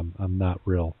chomped on, I'm not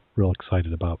real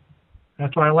excited about.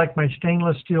 That's why I like my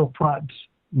stainless steel prods.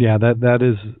 Yeah, that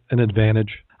is an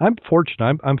advantage. I'm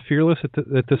fortunate. I'm fearless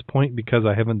at this point because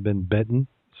I haven't been bitten.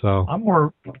 So I'm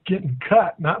more getting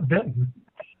cut, not bitten.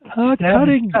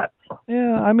 Cutting. Cut.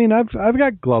 Yeah, I mean I've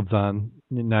got gloves on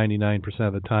 99%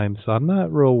 of the time, so I'm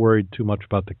not real worried too much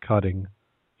about the cutting.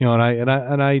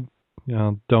 And I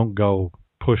don't go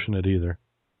pushing it either.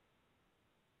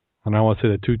 And I want to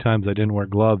say that 2 times I didn't wear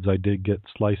gloves, I did get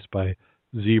sliced by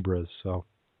zebras. So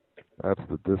that's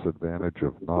the disadvantage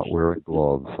of not wearing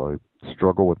gloves. I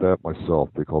struggle with that myself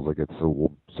because I get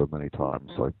so many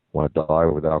times. I want to die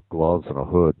without gloves and a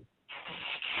hood.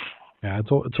 Yeah,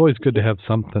 it's always good to have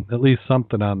something, at least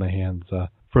something on the hands.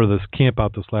 For this camp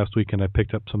out this last weekend, I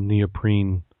picked up some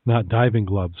neoprene, not diving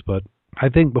gloves, but I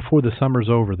think before the summer's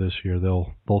over this year,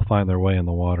 they'll find their way in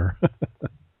the water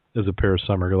as a pair of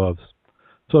summer gloves.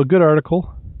 So a good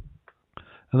article.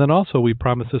 And then also we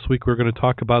promised this week we're going to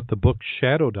talk about the book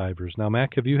Shadow Divers. Now,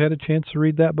 Mac, have you had a chance to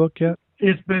read that book yet?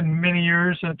 It's been many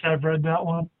years since I've read that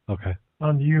one. Okay.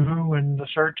 On the Yoo-hoo and the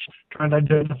search, trying to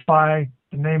identify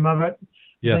the name of it.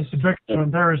 Yes. I think the big one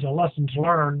there is the lessons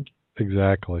learned.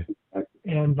 Exactly.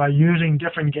 And by using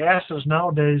different gases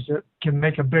nowadays, it can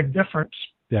make a big difference.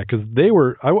 Yeah, because they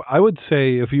were, I would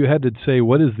say, if you had to say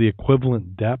what is the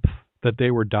equivalent depth that they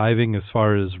were diving as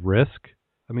far as risk,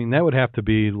 I mean, that would have to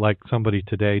be like somebody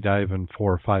today diving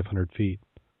 400 or 500 feet,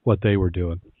 what they were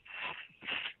doing.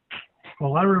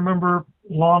 Well, I remember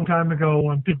a long time ago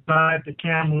when people dived the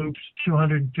Kamloops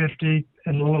 250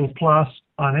 and a little plus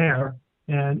on air.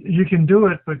 And you can do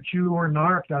it, but you are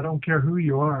narked. I don't care who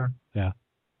you are. Yeah.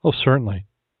 Oh, certainly.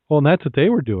 Well, and that's what they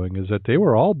were doing, is that they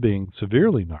were all being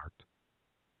severely narked.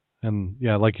 And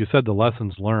yeah, like you said, the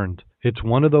lessons learned. It's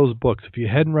one of those books. If you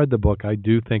hadn't read the book, I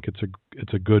do think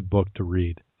it's a good book to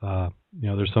read.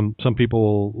 There's some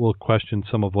people will question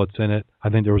some of what's in it. I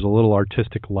think there was a little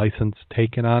artistic license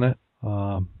taken on it,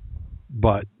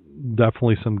 but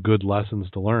definitely some good lessons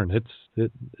to learn.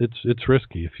 It's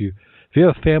risky. If you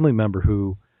have a family member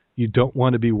who you don't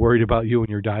want to be worried about you when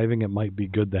you're diving, it might be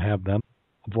good to have them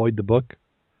avoid the book.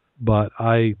 But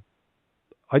I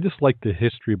just like the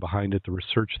history behind it, the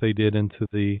research they did into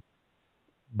the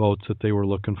boats that they were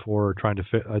looking for or trying to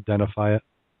identify it.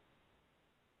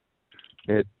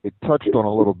 It touched on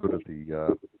a little bit of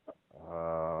the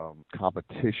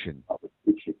competition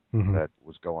that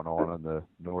was going on the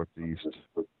northeast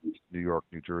New York,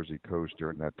 New Jersey coast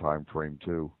during that time frame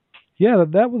too. Yeah,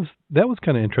 that was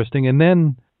kind of interesting. And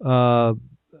then the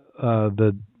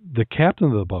captain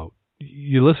of the boat,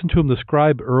 you listen to him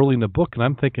describe early in the book, and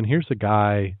I'm thinking, here's a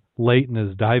guy late in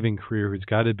his diving career who's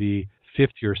got to be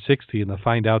 50 or 60, and to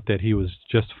find out that he was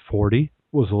just 40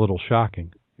 was a little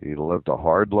shocking. He lived a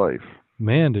hard life.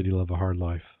 Man, did he live a hard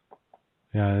life.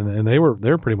 Yeah, and they were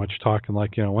pretty much talking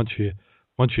like, once you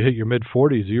hit your mid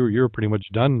 40s, you were pretty much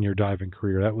done in your diving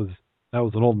career. That was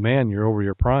an old man. You're over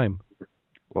your prime.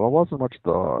 Well, it wasn't much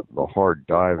the hard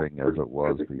diving as it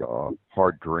was the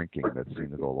hard drinking that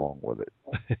seemed to go along with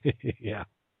it. Yeah.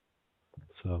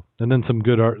 So, and then some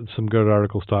good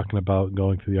articles talking about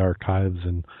going through the archives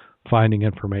and finding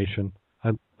information.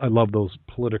 I love those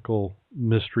political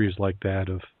mysteries like that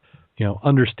of,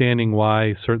 understanding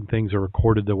why certain things are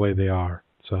recorded the way they are.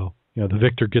 So, the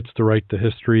victor gets to write the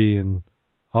history, and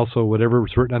also whatever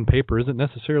was written on paper isn't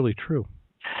necessarily true.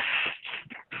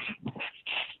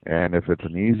 And if it's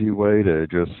an easy way to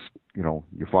just,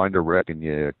 you find a wreck and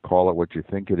you call it what you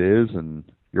think it is, and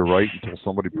you're right until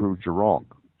somebody proves you wrong.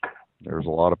 There's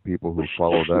a lot of people who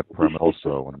follow that premise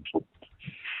also, and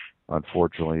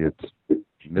unfortunately it's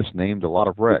misnamed a lot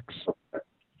of wrecks.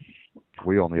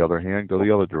 We, on the other hand, go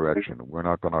the other direction. We're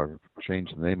not going to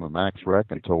change the name of Max Wreck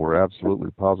until we're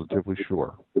absolutely positively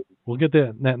sure. We'll get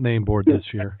that name board this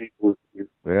year.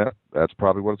 Yeah, that's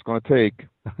probably what it's going to take.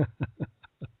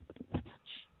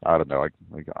 I don't know.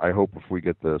 I hope if we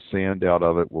get the sand out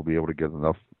of it, we'll be able to get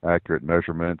enough accurate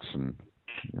measurements and,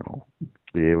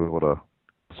 be able to,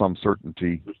 some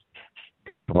certainty,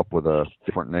 come up with a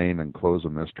different name and close a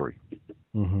mystery.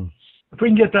 Mm-hmm. If we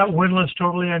can get that windlass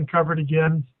totally uncovered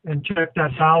again and check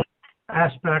that valve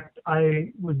aspect,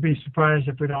 I would be surprised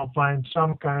if we don't find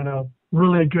some kind of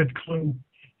really good clue.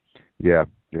 Yeah,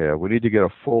 we need to get a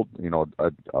full,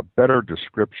 a better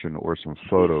description or some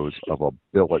photos of a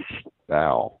billet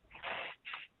bow.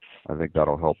 I think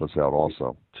that'll help us out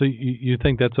also. So you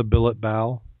think that's a billet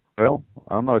bow? Well,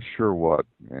 I'm not sure what.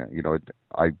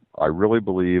 I really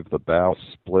believe the bow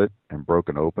split and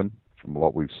broken open from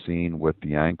what we've seen with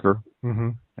the anchor.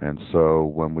 Mm-hmm. And so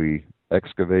when we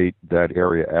excavate that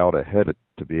area out ahead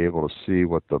to be able to see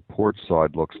what the port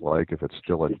side looks like if it's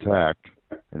still intact,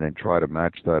 and then try to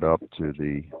match that up to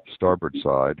the starboard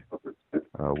side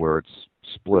where it's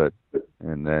split,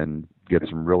 and then get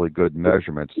some really good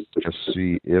measurements to just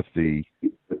see if the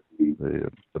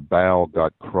bow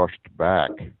got crushed back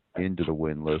into the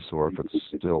windlass or if it's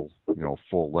still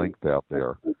full length out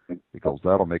there, because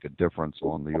that'll make a difference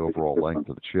on the overall length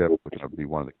of the ship, which will be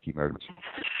one of the key measurements.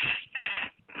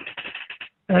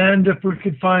 And if we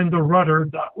could find the rudder,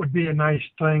 that would be a nice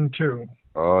thing too.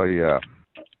 Oh yeah.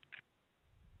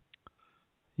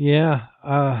 Yeah,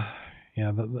 I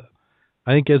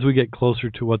think as we get closer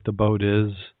to what the boat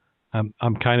is,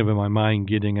 I'm kind of in my mind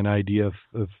getting an idea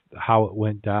of how it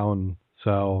went down.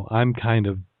 So I'm kind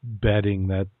of betting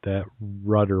that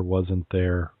rudder wasn't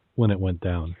there when it went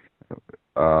down.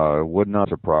 It would not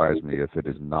surprise me if it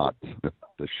is not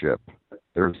the ship.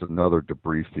 There's another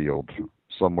debris field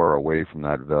somewhere away from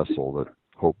that vessel that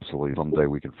hopefully someday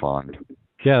we can find.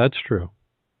 Yeah, that's true.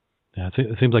 Yeah,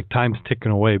 it seems like time's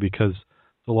ticking away, because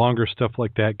the longer stuff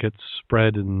like that gets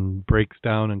spread and breaks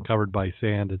down and covered by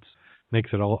sand, it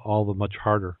makes it all the much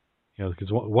harder.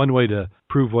 Because one way to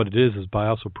prove what it is by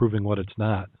also proving what it's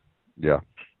not. Yeah.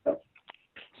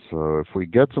 So if we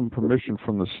get some permission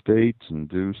from the states and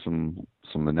do some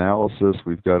analysis,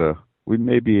 we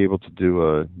may be able to do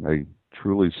a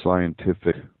truly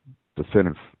scientific,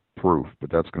 definitive proof, but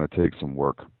that's going to take some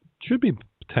work. Should be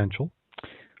potential.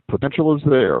 Potential is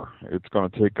there. It's going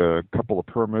to take a couple of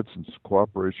permits and some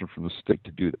cooperation from the state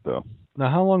to do that, though. Now,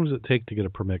 how long does it take to get a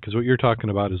permit? Because what you're talking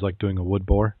about is like doing a wood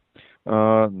bore.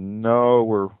 No,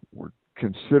 we're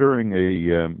considering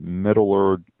a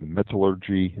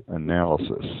metallurgy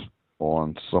analysis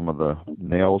on some of the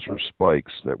nails or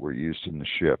spikes that were used in the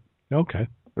ship. Okay.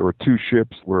 There were two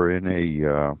ships were in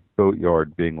a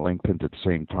boatyard being lengthened at the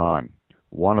same time.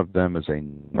 One of them is a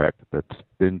wreck that's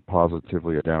been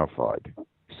positively identified.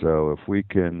 So if we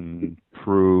can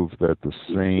prove that the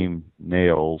same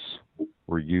nails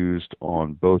were used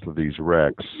on both of these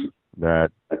wrecks,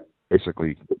 that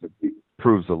basically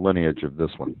proves the lineage of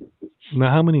this one. Now,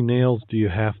 how many nails do you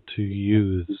have to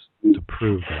use to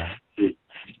prove that?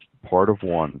 Part of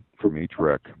one from each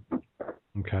wreck.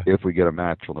 Okay. If we get a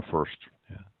match on the first.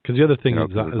 Yeah. Because the other thing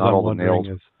is not all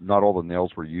the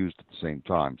nails were used at the same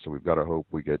time. So we've got to hope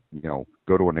we get,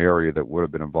 go to an area that would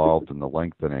have been involved in the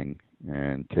lengthening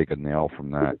and take a nail from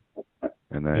that.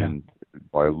 And then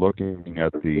by looking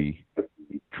at the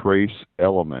trace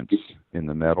elements in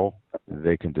the metal,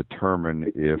 they can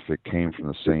determine if it came from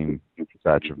the same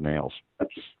batch of nails.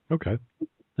 Okay,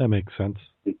 that makes sense.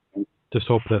 Just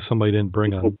hope that somebody didn't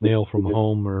bring a nail from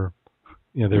home, or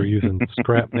they were using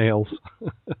scrap nails.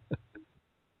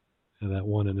 That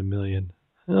 1 in a million.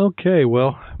 Okay,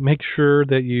 well, make sure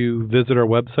that you visit our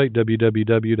website,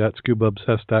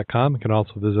 www.scubaobsessed.com. You can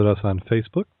also visit us on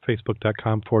Facebook,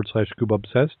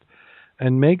 facebook.com/scubaobsessed.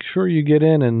 And make sure you get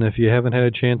in, and if you haven't had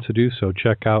a chance to do so,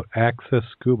 check out Access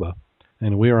Scuba.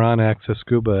 And we are on Access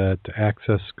Scuba at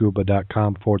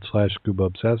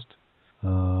accessscuba.com/scubaobsessed.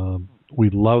 We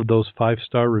love those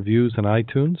 5-star reviews on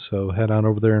iTunes, so head on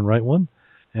over there and write one.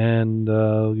 And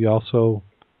you also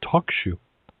TalkShoe.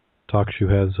 TalkShoe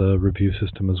has a review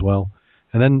system as well.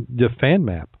 And then the fan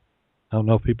map. I don't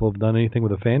know if people have done anything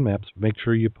with the fan maps. Make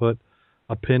sure you put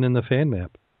a pin in the fan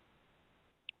map.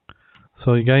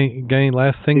 So you got any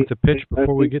last things to pitch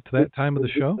before we get to that time of the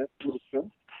show?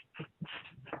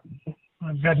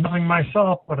 I've got nothing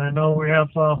myself, but I know we have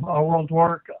our World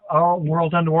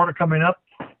Underwater coming up.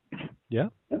 Yeah,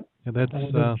 that's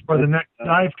for the next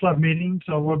dive club meeting.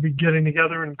 So we'll be getting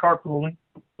together and carpooling.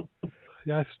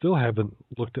 Yeah, I still haven't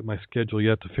looked at my schedule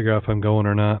yet to figure out if I'm going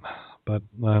or not, but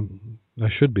I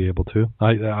should be able to.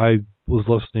 I was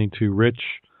listening to Rich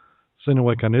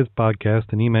Sinowick on his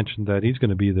podcast, and he mentioned that he's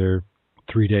going to be there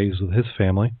 3 days with his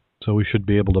family, so we should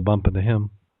be able to bump into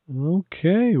him.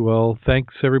 Okay, well,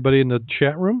 thanks everybody in the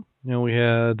chat room. We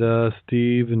had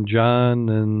Steve and John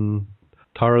and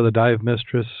Tara the Dive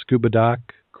Mistress, Scuba Doc,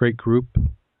 great group.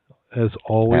 As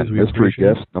always, and mystery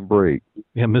guest number 8.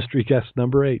 Yeah, mystery guest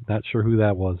number 8. Not sure who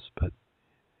that was, but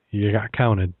you got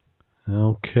counted.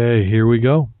 Okay, here we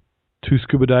go. 2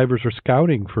 scuba divers are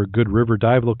scouting for a good river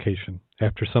dive location.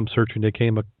 After some searching, they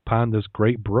came upon this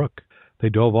great brook. They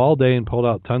dove all day and pulled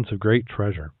out tons of great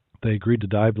treasure. They agreed to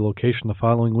dive the location the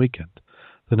following weekend.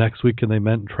 The next weekend, they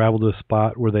met and traveled to a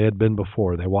spot where they had been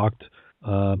before. They walked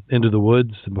into the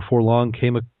woods and before long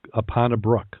came upon a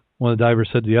brook. One of the divers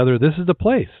said to the other, "This is the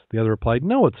place." The other replied,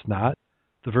 "No, it's not."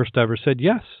 The first diver said,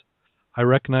 "Yes, I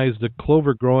recognize the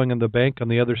clover growing on the bank on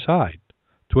the other side."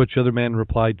 To which the other man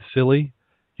replied, "Silly,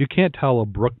 you can't tell a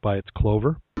brook by its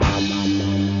clover." Is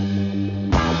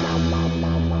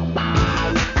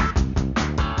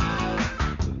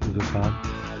this on?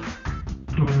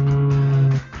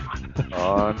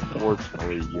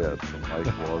 Unfortunately, yes, the mic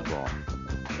was on.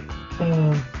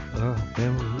 Oh,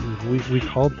 man, we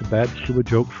called the bad scuba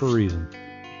joke for a reason.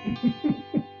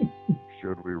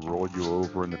 Should we roll you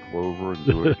over in the clover and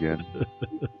do it again?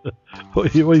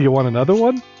 What, you want another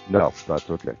one? No, that's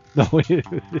okay. No,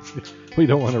 we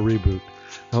don't want to reboot.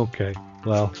 Okay,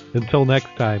 well, until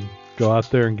next time, go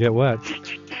out there and get wet.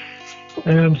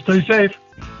 And stay safe.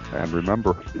 And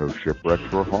remember, no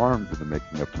shipwrecks were harmed in the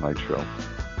making of tonight's show.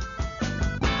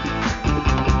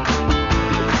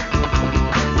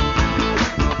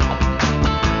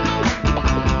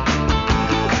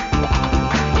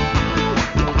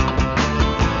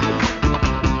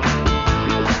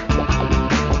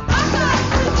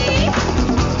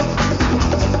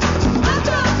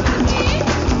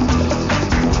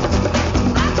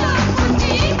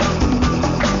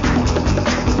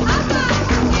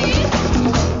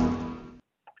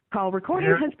 Call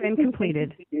recording has been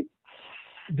completed.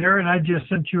 Darrin, I just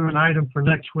sent you an item for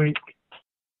next week.